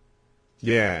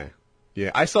 Yeah.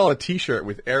 Yeah. I saw a T-shirt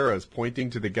with arrows pointing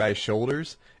to the guy's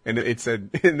shoulders, and it said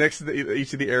next to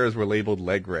each of the arrows were labeled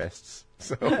leg rests.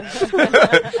 So it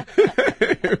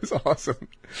was awesome.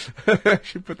 I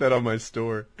should put that on my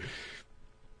store.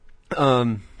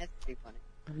 That's pretty funny.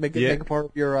 Make a part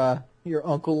of your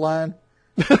uncle line.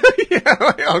 Yeah,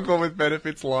 my uncle with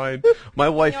benefits line. My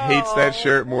wife hates that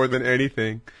shirt more than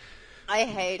anything. I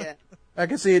hate it. I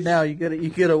can see it now. You get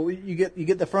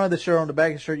the front of the shirt. On the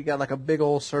back of the shirt, you got like a big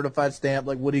old certified stamp,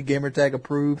 like Woody Gamertag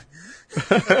approved.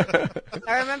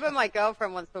 I remember my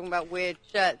girlfriend once talking about weird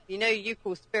shirts. You know, you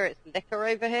call spirits liquor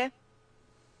over here.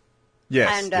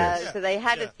 Yes. And yes. so they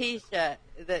had a T-shirt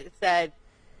that said,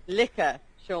 "Liquor,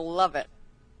 she'll love it."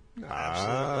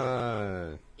 Ah.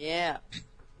 Yeah.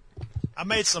 I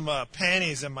made some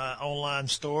panties in my online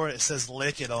store. It says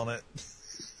 "Lick It" on it.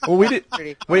 Well, we did.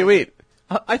 Pretty funny. Wait.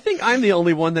 I think I'm the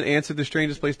only one that answered the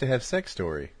strangest place to have sex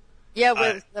story. Yeah,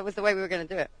 that was the way we were going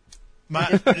to do it. Go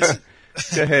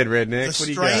ahead, Redneck. What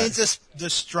do you got? The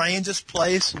strangest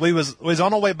place. We was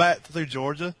on our way back through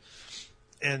Georgia,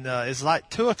 and it's like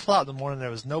 2:00 in the morning. There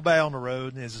was nobody on the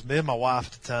road, and it was just me and my wife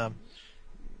at the time.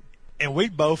 And we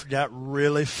both got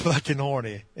really fucking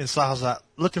horny. And so I was like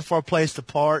looking for a place to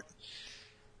park.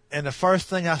 And the first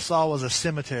thing I saw was a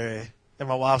cemetery. And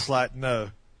my wife's like, no.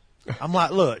 I'm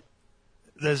like, look,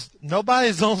 there's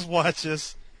nobody's gonna watch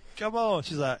us. Come on.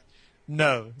 She's like,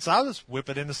 no. So I just whip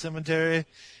it in the cemetery,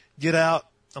 get out.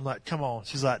 I'm like, come on.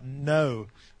 She's like, no.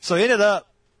 So it ended up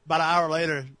about an hour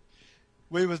later,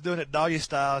 we was doing it doggy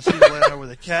style. She was laying over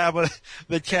the cab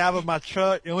of my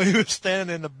truck, and we were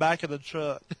standing in the back of the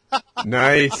truck.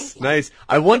 Nice.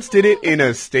 I once did it in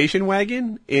a station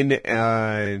wagon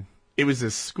it was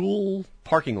a school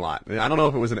parking lot. I don't know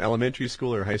if it was an elementary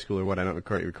school or high school or what. I don't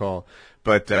quite recall.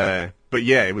 But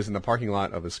yeah, it was in the parking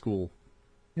lot of a school.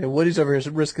 Yeah, Woody's over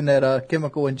here risking that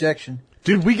chemical injection.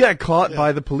 Dude, we got caught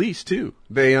by the police too.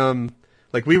 They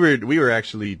we were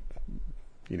actually,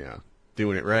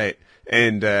 doing it right.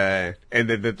 And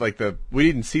we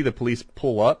didn't see the police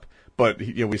pull up, but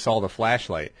we saw the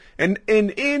flashlight. And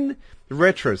in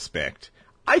retrospect,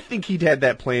 I think he'd had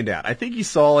that planned out. I think he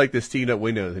saw the steamed up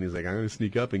windows, and he's like, I'm gonna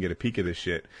sneak up and get a peek of this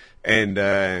shit. And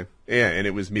and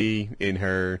it was me and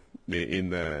her in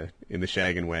the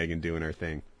shaggin' wagon doing our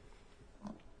thing.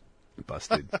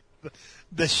 Busted.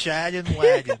 The shaggin'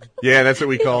 wagon. Yeah, that's what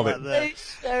we called it.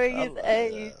 He's showing his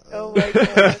age. Oh my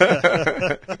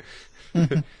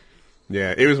god.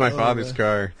 Yeah, it was my father's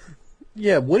car.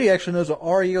 Yeah, Woody actually knows what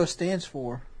REO stands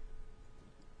for.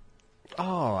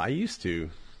 Oh, I used to.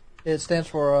 It stands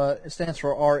for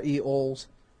REOs.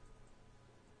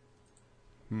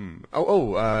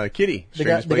 Kitty.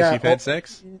 Strangest place you've had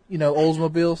sex?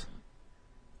 Oldsmobiles.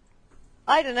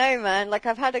 I don't know, man.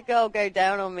 I've had a girl go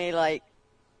down on me,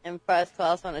 in first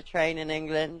class on a train in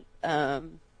England. Yeah.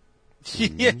 On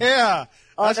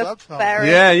That's a what I'm talking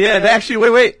ferry. Yeah. Actually,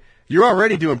 wait. You're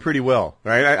already doing pretty well,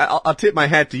 right? I'll tip my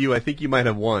hat to you. I think you might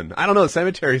have won. I don't know.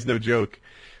 Cemetery's no joke,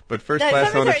 but first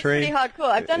class on a train. Pretty hardcore.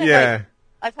 I've done it. Yeah.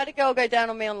 I've had a girl go down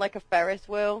on me on a Ferris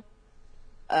wheel,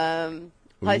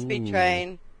 high-speed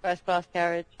train, first class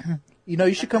carriage.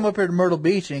 You should come up here to Myrtle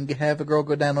Beach and have a girl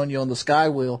go down on you on the Sky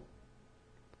Wheel.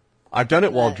 I've done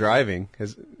it while driving.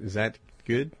 Is that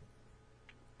good?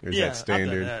 Or is that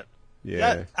standard? I've done that.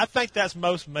 Yeah. I think that's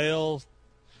most males.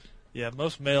 Yeah,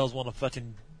 most males want to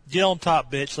fucking get on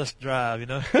top, bitch. Let's drive.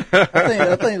 I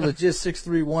think legit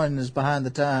 631 is behind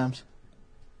the times.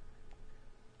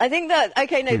 I think that,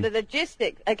 the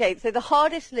logistics, so the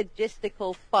hardest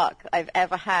logistical fuck I've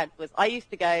ever had was, I used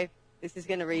to go, this is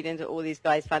going to read into all these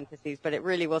guys' fantasies, but it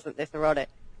really wasn't this erotic.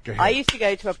 I used to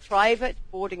go to a private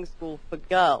boarding school for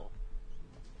girls,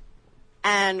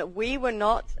 and we were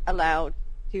not allowed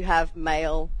to have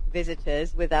male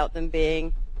visitors without them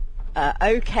being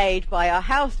okayed by our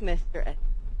house mistress,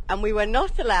 and we were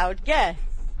not allowed guests.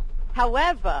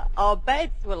 However, our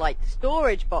beds were like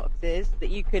storage boxes that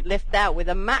you could lift out with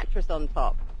a mattress on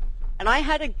top. And I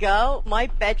had a girl, my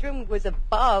bedroom was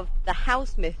above the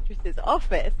house mistress's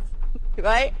office,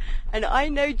 right? And I,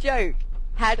 no joke,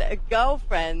 had a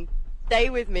girlfriend stay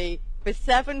with me for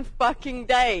 7 fucking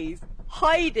days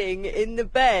hiding in the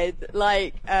bed,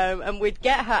 like, and we'd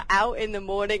get her out in the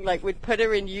morning, like, we'd put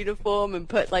her in uniform and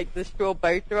put, like, the straw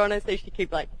boater on her so she could,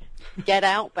 like, get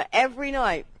out. But every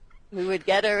night we would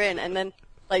get her in, and then,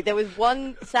 like, there was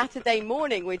one Saturday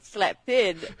morning we'd slept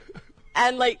in,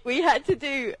 and, like, we had to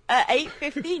do, at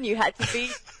 8:15, you had to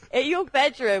be in your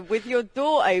bedroom with your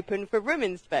door open for room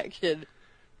inspection.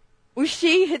 Well,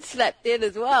 she had slept in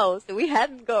as well, so we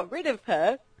hadn't got rid of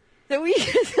her. So we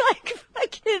just, like,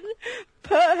 fucking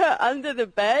put her under the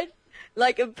bed,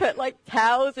 like, and put, like,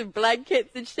 towels and blankets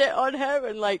and shit on her.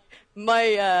 And, like,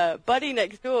 my buddy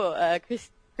next door,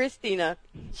 Christina,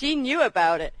 she knew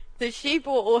about it. So she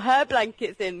brought all her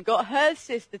blankets in, got her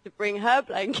sister to bring her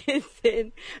blankets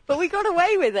in. But we got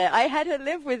away with it. I had her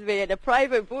live with me at a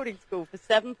private boarding school for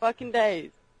 7 fucking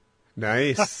days.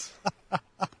 Nice.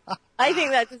 I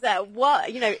think that's just that,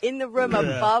 what, you know, in the room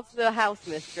above the house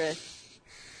mistress.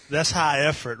 That's high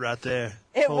effort right there.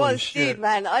 It Holy was, shit. dude,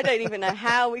 man. I don't even know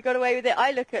how we got away with it.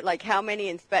 I look at, like, how many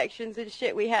inspections and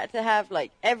shit we had to have.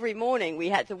 Like, every morning we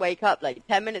had to wake up, like,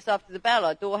 10 minutes after the bell.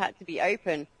 Our door had to be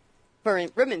open for a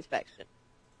room inspection.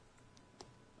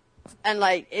 And,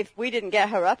 like, if we didn't get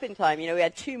her up in time, you know, we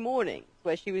had 2 mornings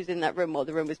where she was in that room while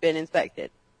the room was being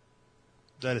inspected.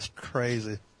 That is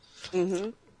crazy. Mm-hmm.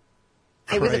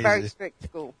 It was a very strict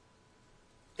school.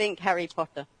 Think Harry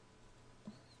Potter.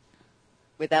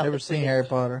 Without Never seen Harry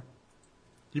Potter.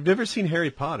 You've never seen Harry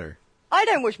Potter? I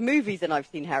don't watch movies and I've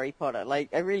seen Harry Potter. Like,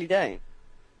 I really don't.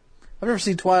 I've never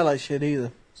seen Twilight shit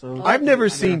either. So I've never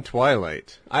seen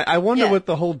Twilight. I wonder Yeah. what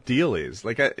the whole deal is.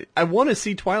 Like, I want to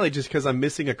see Twilight just because I'm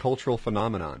missing a cultural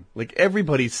phenomenon. Like,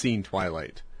 everybody's seen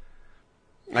Twilight.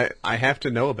 I have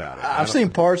to know about it. I've seen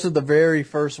parts of the very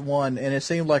first one, and it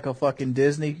seemed like a fucking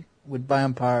Disney with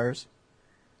vampires.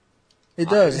 It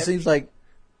does. It seems like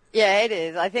Yeah, it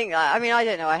is. I think, I mean, I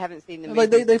don't know. I haven't seen the movie.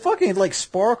 like they fucking like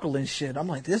sparkle and shit. I'm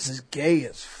like, this is gay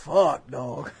as fuck,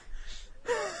 dog.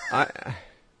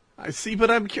 I see, but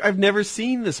I've never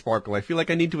seen the sparkle. I feel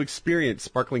like I need to experience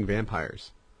sparkling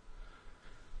vampires.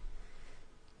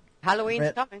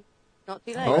 Halloween's coming. Not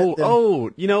too late. Oh,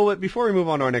 you know what? Before we move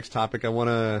on to our next topic, I want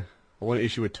to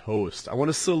issue a toast. I want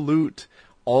to salute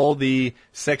all the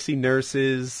sexy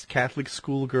nurses, Catholic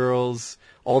schoolgirls,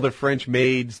 all the French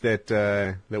maids that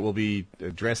will be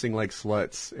dressing like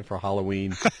sluts for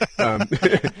Halloween.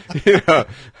 You know,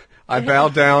 I bow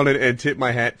down and tip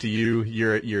my hat to you.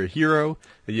 You're a hero.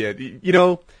 Yeah, you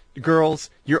know, girls,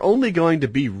 you're only going to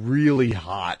be really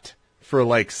hot for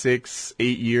like 6-8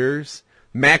 years.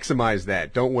 Maximize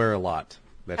that. Don't wear a lot.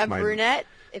 That's my brunette,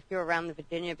 if you're around the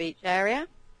Virginia Beach area,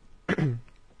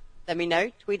 let me know.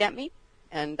 Tweet at me,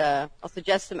 and I'll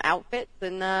suggest some outfits,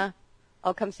 and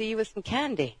I'll come see you with some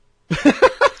candy.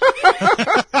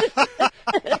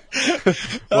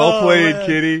 Well played,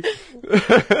 Kitty.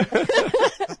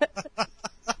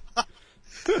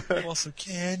 Want some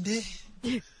candy?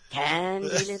 Candy,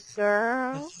 little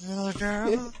girl. Little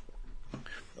girl.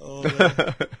 Oh,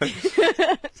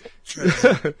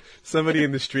 Somebody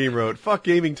in the stream wrote, "Fuck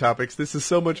gaming topics. This is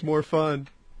so much more fun."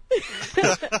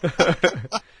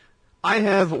 I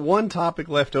have one topic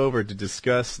left over to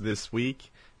discuss this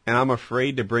week, and I'm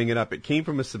afraid to bring it up. It came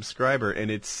from a subscriber, and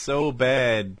it's so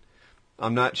bad,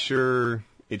 I'm not sure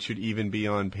it should even be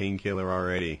on Painkiller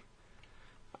Already.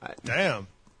 damn.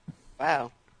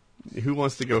 Wow. Who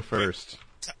wants to go first?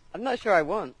 I'm not sure I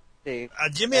want to.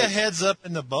 Give me a heads up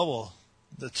in the bubble,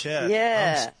 the chat.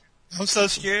 Yeah. I'm so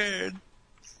scared.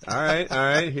 All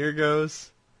right, here goes.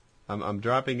 I'm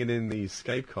dropping it in the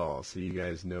Skype call so you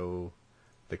guys know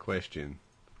the question.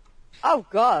 Oh,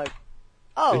 God.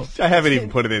 Oh. I haven't even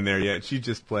put it in there yet. She's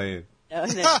just playing. No,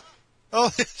 no.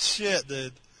 Oh, shit,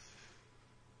 dude.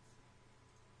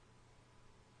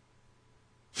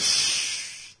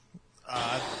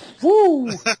 Woo!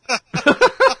 Why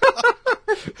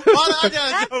do I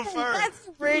gotta go first? That's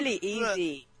really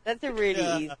easy. That's a really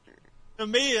easy. To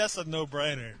me, that's a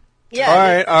no-brainer.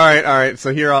 Yeah. All right.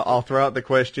 So here I'll throw out the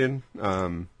question.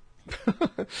 All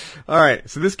right.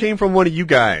 So this came from one of you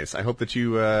guys. I hope that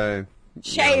you.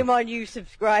 Shame on you,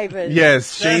 subscribers.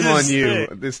 Yes, shame That on is you.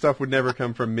 sick. This stuff would never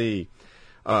come from me.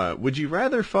 Would you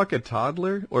rather fuck a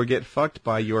toddler or get fucked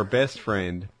by your best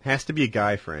friend? Has to be a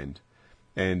guy friend.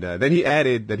 And then he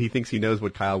added that he thinks he knows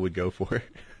what Kyle would go for.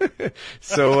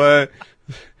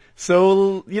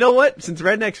 So you know what? Since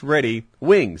Redneck's ready,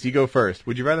 Wings, you go first.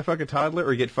 Would you rather fuck a toddler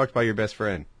or get fucked by your best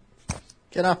friend?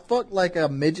 Can I fuck like a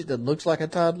midget that looks like a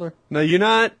toddler? No, you're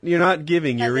not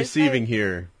giving, you're they receiving say-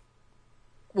 here.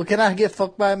 Well, can I get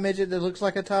fucked by a midget that looks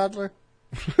like a toddler?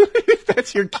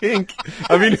 that's your kink.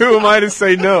 I mean, who am I to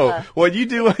say no? What you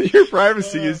do on your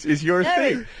privacy is your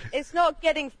thing. It's not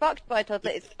getting fucked by a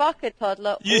toddler. It's fuck a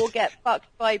toddler or get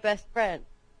fucked by best friend.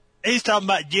 He's talking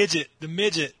about Gidget, the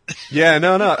midget. Yeah,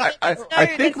 no. I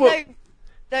think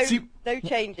no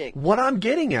changing. What I'm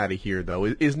getting out of here, though,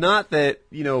 is not that,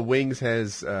 Wings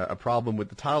has a problem with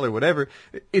the toddler or whatever.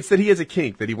 It's that he has a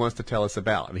kink that he wants to tell us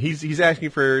about. I mean, he's asking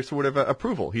for sort of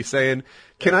approval. He's saying,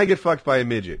 can I get fucked by a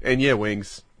midget? And yeah,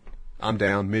 Wings, I'm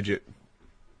down, midget.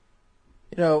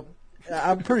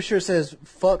 I'm pretty sure it says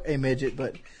fuck a midget,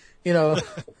 but, It I'm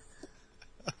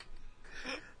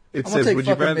says, going to take would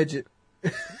you fuck a rather... midget.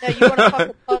 No, you want to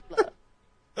fuck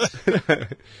a toddler.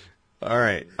 All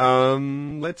right.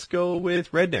 Let's go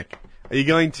with Redneck. Are you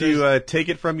going to take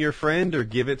it from your friend or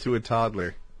give it to a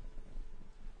toddler?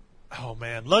 Oh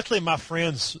man! Luckily, my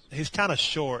he's kind of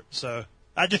short, so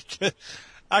I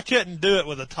couldn't do it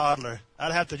with a toddler.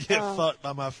 I'd have to get fucked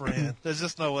by my friend. There's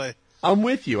just no way. I'm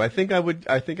with you. I think I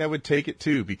would take it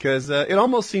too because it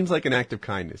almost seems like an act of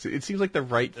kindness. It seems like the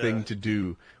right thing to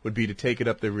do would be to take it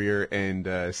up the rear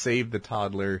and save the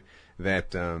toddler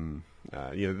that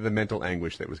the mental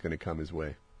anguish that was going to come his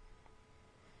way.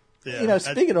 Yeah,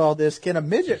 speaking of all this, can a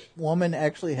midget woman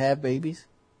actually have babies?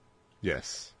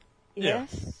 Yes.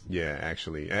 Yes. Yeah,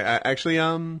 actually.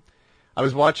 I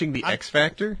was watching the X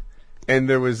Factor, and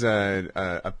there was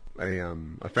a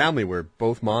family where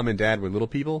both mom and dad were little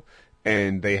people,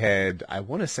 and they had, I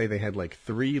want to say they had like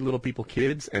 3 little people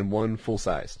kids and 1 full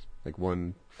size, like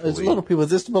 1 fully. As little people,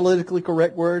 is this the politically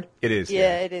correct word? It is.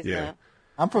 Yeah, it is. Yeah. Now.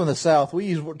 I'm from the South. We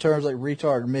use terms like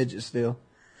retard and midget still.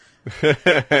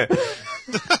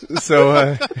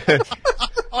 So,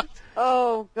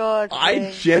 oh God.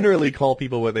 I generally call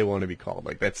people what they want to be called.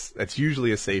 Like that's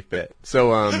usually a safe bet.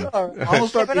 So,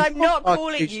 but I'm not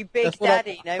calling you Big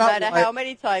Daddy, no matter how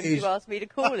many times you ask me to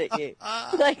call it you.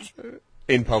 Like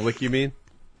in public, you mean?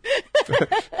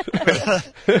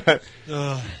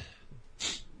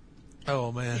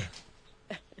 Oh man.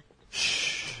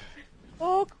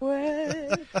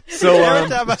 awkward. So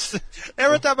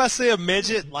every time I see a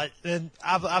midget, and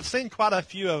I've seen quite a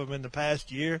few of them in the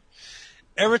past year.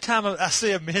 Every time I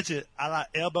see a midget, I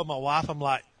elbow my wife. I'm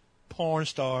like, porn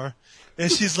star, and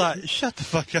she's like, shut the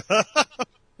fuck up.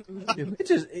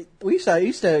 We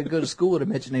used to go to school with a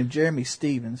midget named Jeremy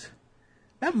Stevens.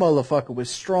 That motherfucker was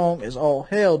strong as all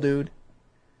hell, dude.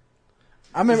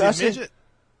 I remember Was he a midget?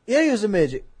 Yeah, he was a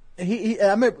midget. I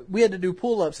remember we had to do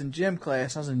pull-ups in gym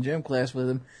class. I was in gym class with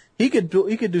him. He could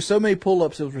do so many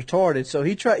pull-ups it was retarded. So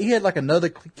he had like another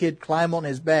kid climb on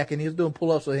his back, and he was doing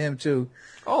pull-ups with him too.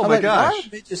 Oh my gosh! Why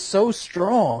are midgets so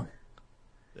strong?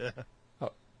 Yeah.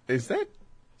 Oh, is that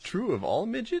true of all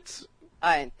midgets?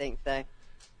 I didn't think so.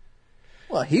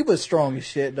 Well, he was strong as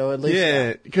shit, though, at least.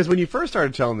 Yeah, because when you first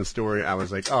started telling the story, I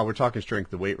was like, oh, we're talking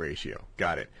strength to weight ratio.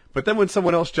 Got it. But then when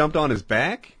someone else jumped on his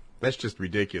back, that's just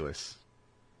ridiculous.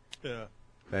 Yeah.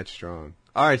 That's strong.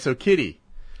 All right, so Kitty,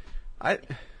 I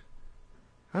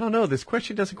don't know. This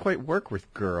question doesn't quite work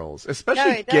with girls,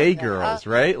 especially gay girls,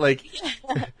 right? Like,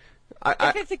 if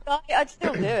it's a guy, I'd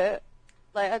still do it.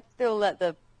 Like, I'd still let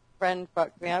the friend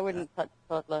fuck me. I wouldn't touch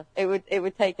a toddler. It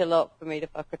would take a lot for me to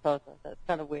fuck a toddler. That's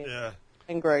kind of weird. Yeah.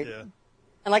 And gross. Yeah.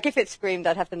 And like if it screamed,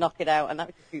 I'd have to knock it out, and that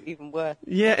would just be even worse.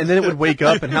 Yeah, and then it would wake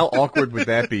up, and how awkward would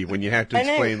that be when you have to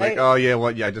explain, right? oh yeah,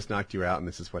 well, yeah, I just knocked you out, and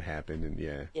this is what happened, and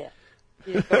yeah. Yeah.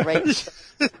 You just got raped.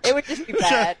 It would just be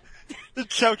bad. The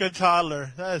choking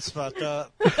toddler. That's fucked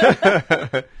up.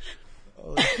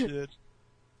 Oh shit.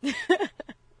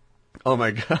 Oh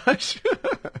my gosh.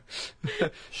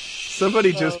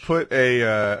 Somebody just put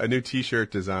a new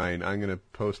T-shirt design. I'm gonna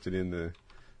post it in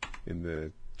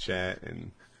the chat,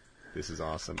 and this is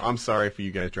awesome. I'm sorry for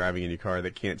you guys driving in your car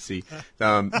that can't see.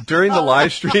 During the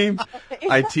live stream,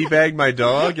 I teabagged my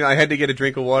dog. I had to get a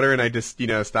drink of water, and I just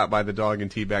stopped by the dog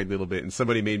and teabagged a little bit. And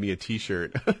somebody made me a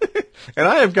T-shirt, and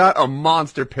I have got a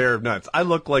monster pair of nuts. I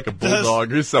look like a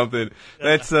bulldog or something.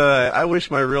 That's I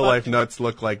wish my real life nuts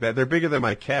looked like that. They're bigger than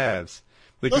my calves.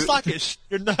 Looks like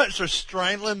your nuts are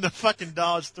strangling the fucking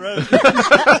dog's throat.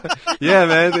 Yeah,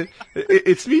 man.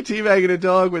 It's me teabagging a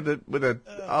dog with a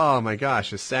oh my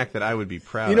gosh, a sack that I would be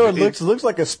proud of. It looks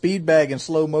like a speed bag in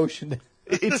slow motion.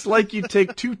 It's like you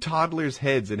take 2 toddlers'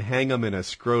 heads and hang them in a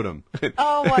scrotum.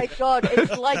 Oh my god,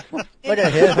 it's like like a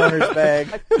headhunter's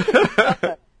bag.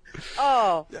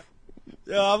 Oh.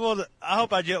 Yeah, I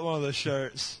hope I get one of those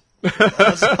shirts.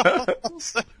 I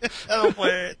don't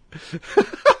wear it.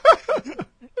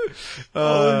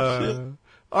 All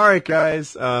right,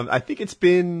 guys. I think it's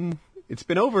been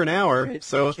over an hour.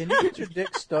 So can you get your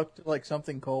dick stuck to like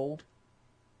something cold?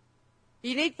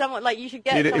 You need someone you should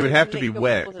get. it would have to be lick your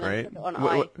wet, balls and right? then put it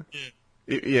on ice.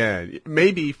 Yeah,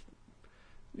 maybe,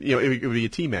 it would be a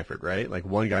team effort, right? Like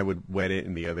one guy would wet it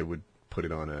and the other would put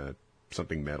it on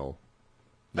something metal.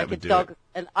 That like would a do dog, it.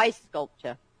 an ice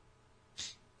sculpture.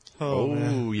 Oh,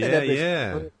 man. Yeah. That'd be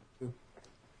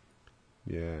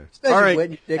Yeah. Especially All right,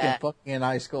 when you dig and fucking an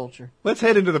ice sculpture. let's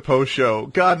head into the post show.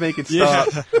 God, make it stop.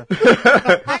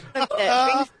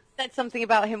 Bing said something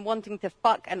about him wanting to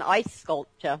fuck an ice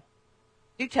sculpture.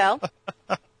 Do tell.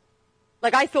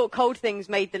 Like, I thought cold things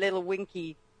made the little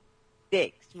winky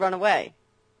dicks run away.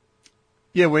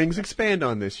 Yeah, Wings, expand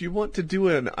on this. You want to do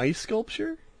an ice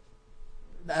sculpture?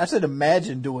 I said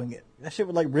imagine doing it. That shit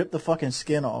would like rip the fucking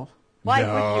skin off. Why would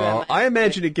you No, imagine? I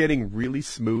imagine it getting really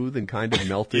smooth and kind of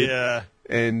melted. Yeah.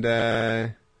 And,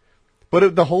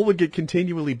 but the hole would get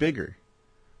continually bigger,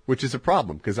 which is a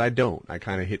problem because I don't. I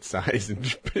kind of hit size and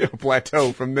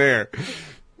plateau from there.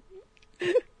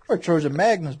 Or Trojan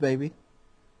Magnums, baby.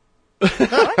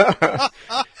 I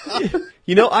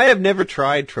have never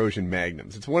tried Trojan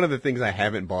Magnums. It's one of the things I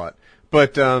haven't bought.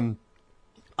 But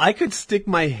I could stick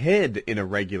my head in a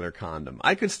regular condom.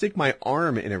 I could stick my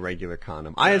arm in a regular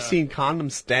condom. I have seen condom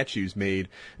statues made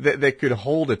that could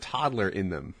hold a toddler in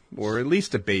them, or at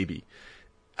least a baby.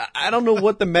 I don't know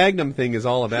what the Magnum thing is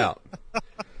all about.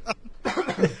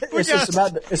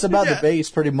 It's about the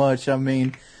base, pretty much. I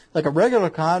mean, like a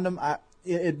regular condom,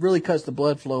 it really cuts the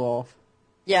blood flow off.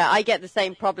 Yeah, I get the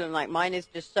same problem. Like, mine is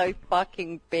just so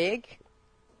fucking big.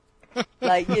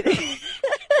 Like,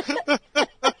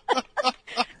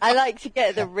 I like to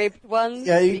get the ribbed ones.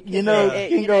 Yeah,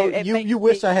 you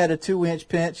wish I had a 2-inch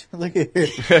pinch. Look at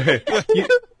here.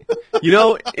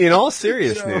 In all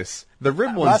seriousness, the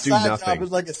rib ones do My side nothing. job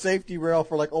is like a safety rail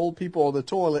for like old people on the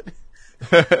toilet.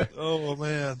 Oh,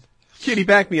 man. Kitty,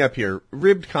 back me up here.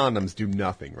 Ribbed condoms do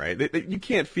nothing, right? You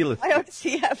can't feel it. I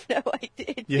honestly have no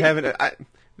idea. You haven't.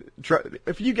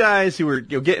 If you guys who are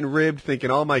getting ribbed,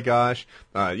 thinking, "Oh my gosh,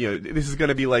 this is going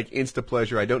to be like insta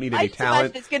pleasure. I don't need any I just talent."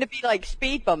 imagine it's going to be like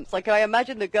speed bumps. Like, I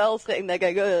imagine the girls sitting there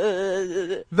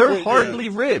going, They're hardly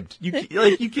ribbed. You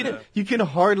can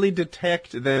hardly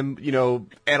detect them,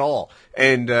 at all.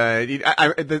 And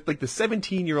the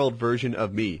 17-year-old version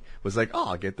of me was like, "Oh,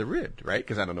 I'll get the ribbed, right?"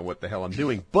 Because I don't know what the hell I'm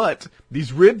doing. But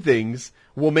these rib things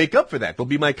will make up for that. They'll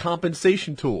be my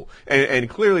compensation tool. And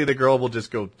clearly, the girl will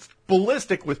just go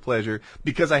ballistic with pleasure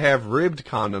because I have ribbed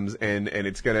condoms, and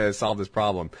it's gonna solve this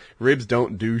problem. Ribs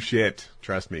don't do shit.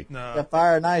 Trust me. No. The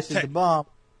fire and ice is the bomb.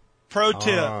 Pro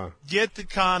tip, get the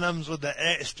condoms with the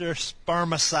extra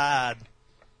spermicide.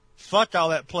 Fuck all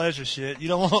that pleasure shit. You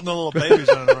don't want no little babies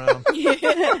running around.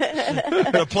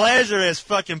 The pleasure is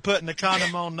fucking putting the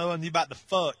condom on knowing you about to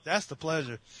fuck. That's the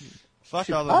pleasure. Fuck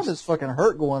all I'm those. just fucking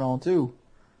hurt going on too.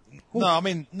 No, I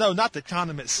mean, no, not the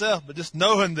condom itself, but just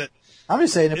knowing that I'm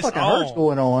just saying it it's fucking hurts on.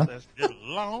 going on. It's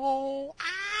long.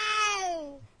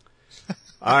 Ow!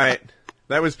 All right,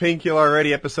 that was Painkiller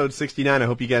Already, episode 69. I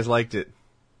hope you guys liked it.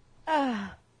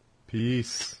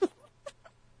 Peace.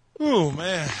 Oh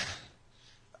man,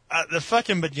 the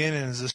fucking beginning is just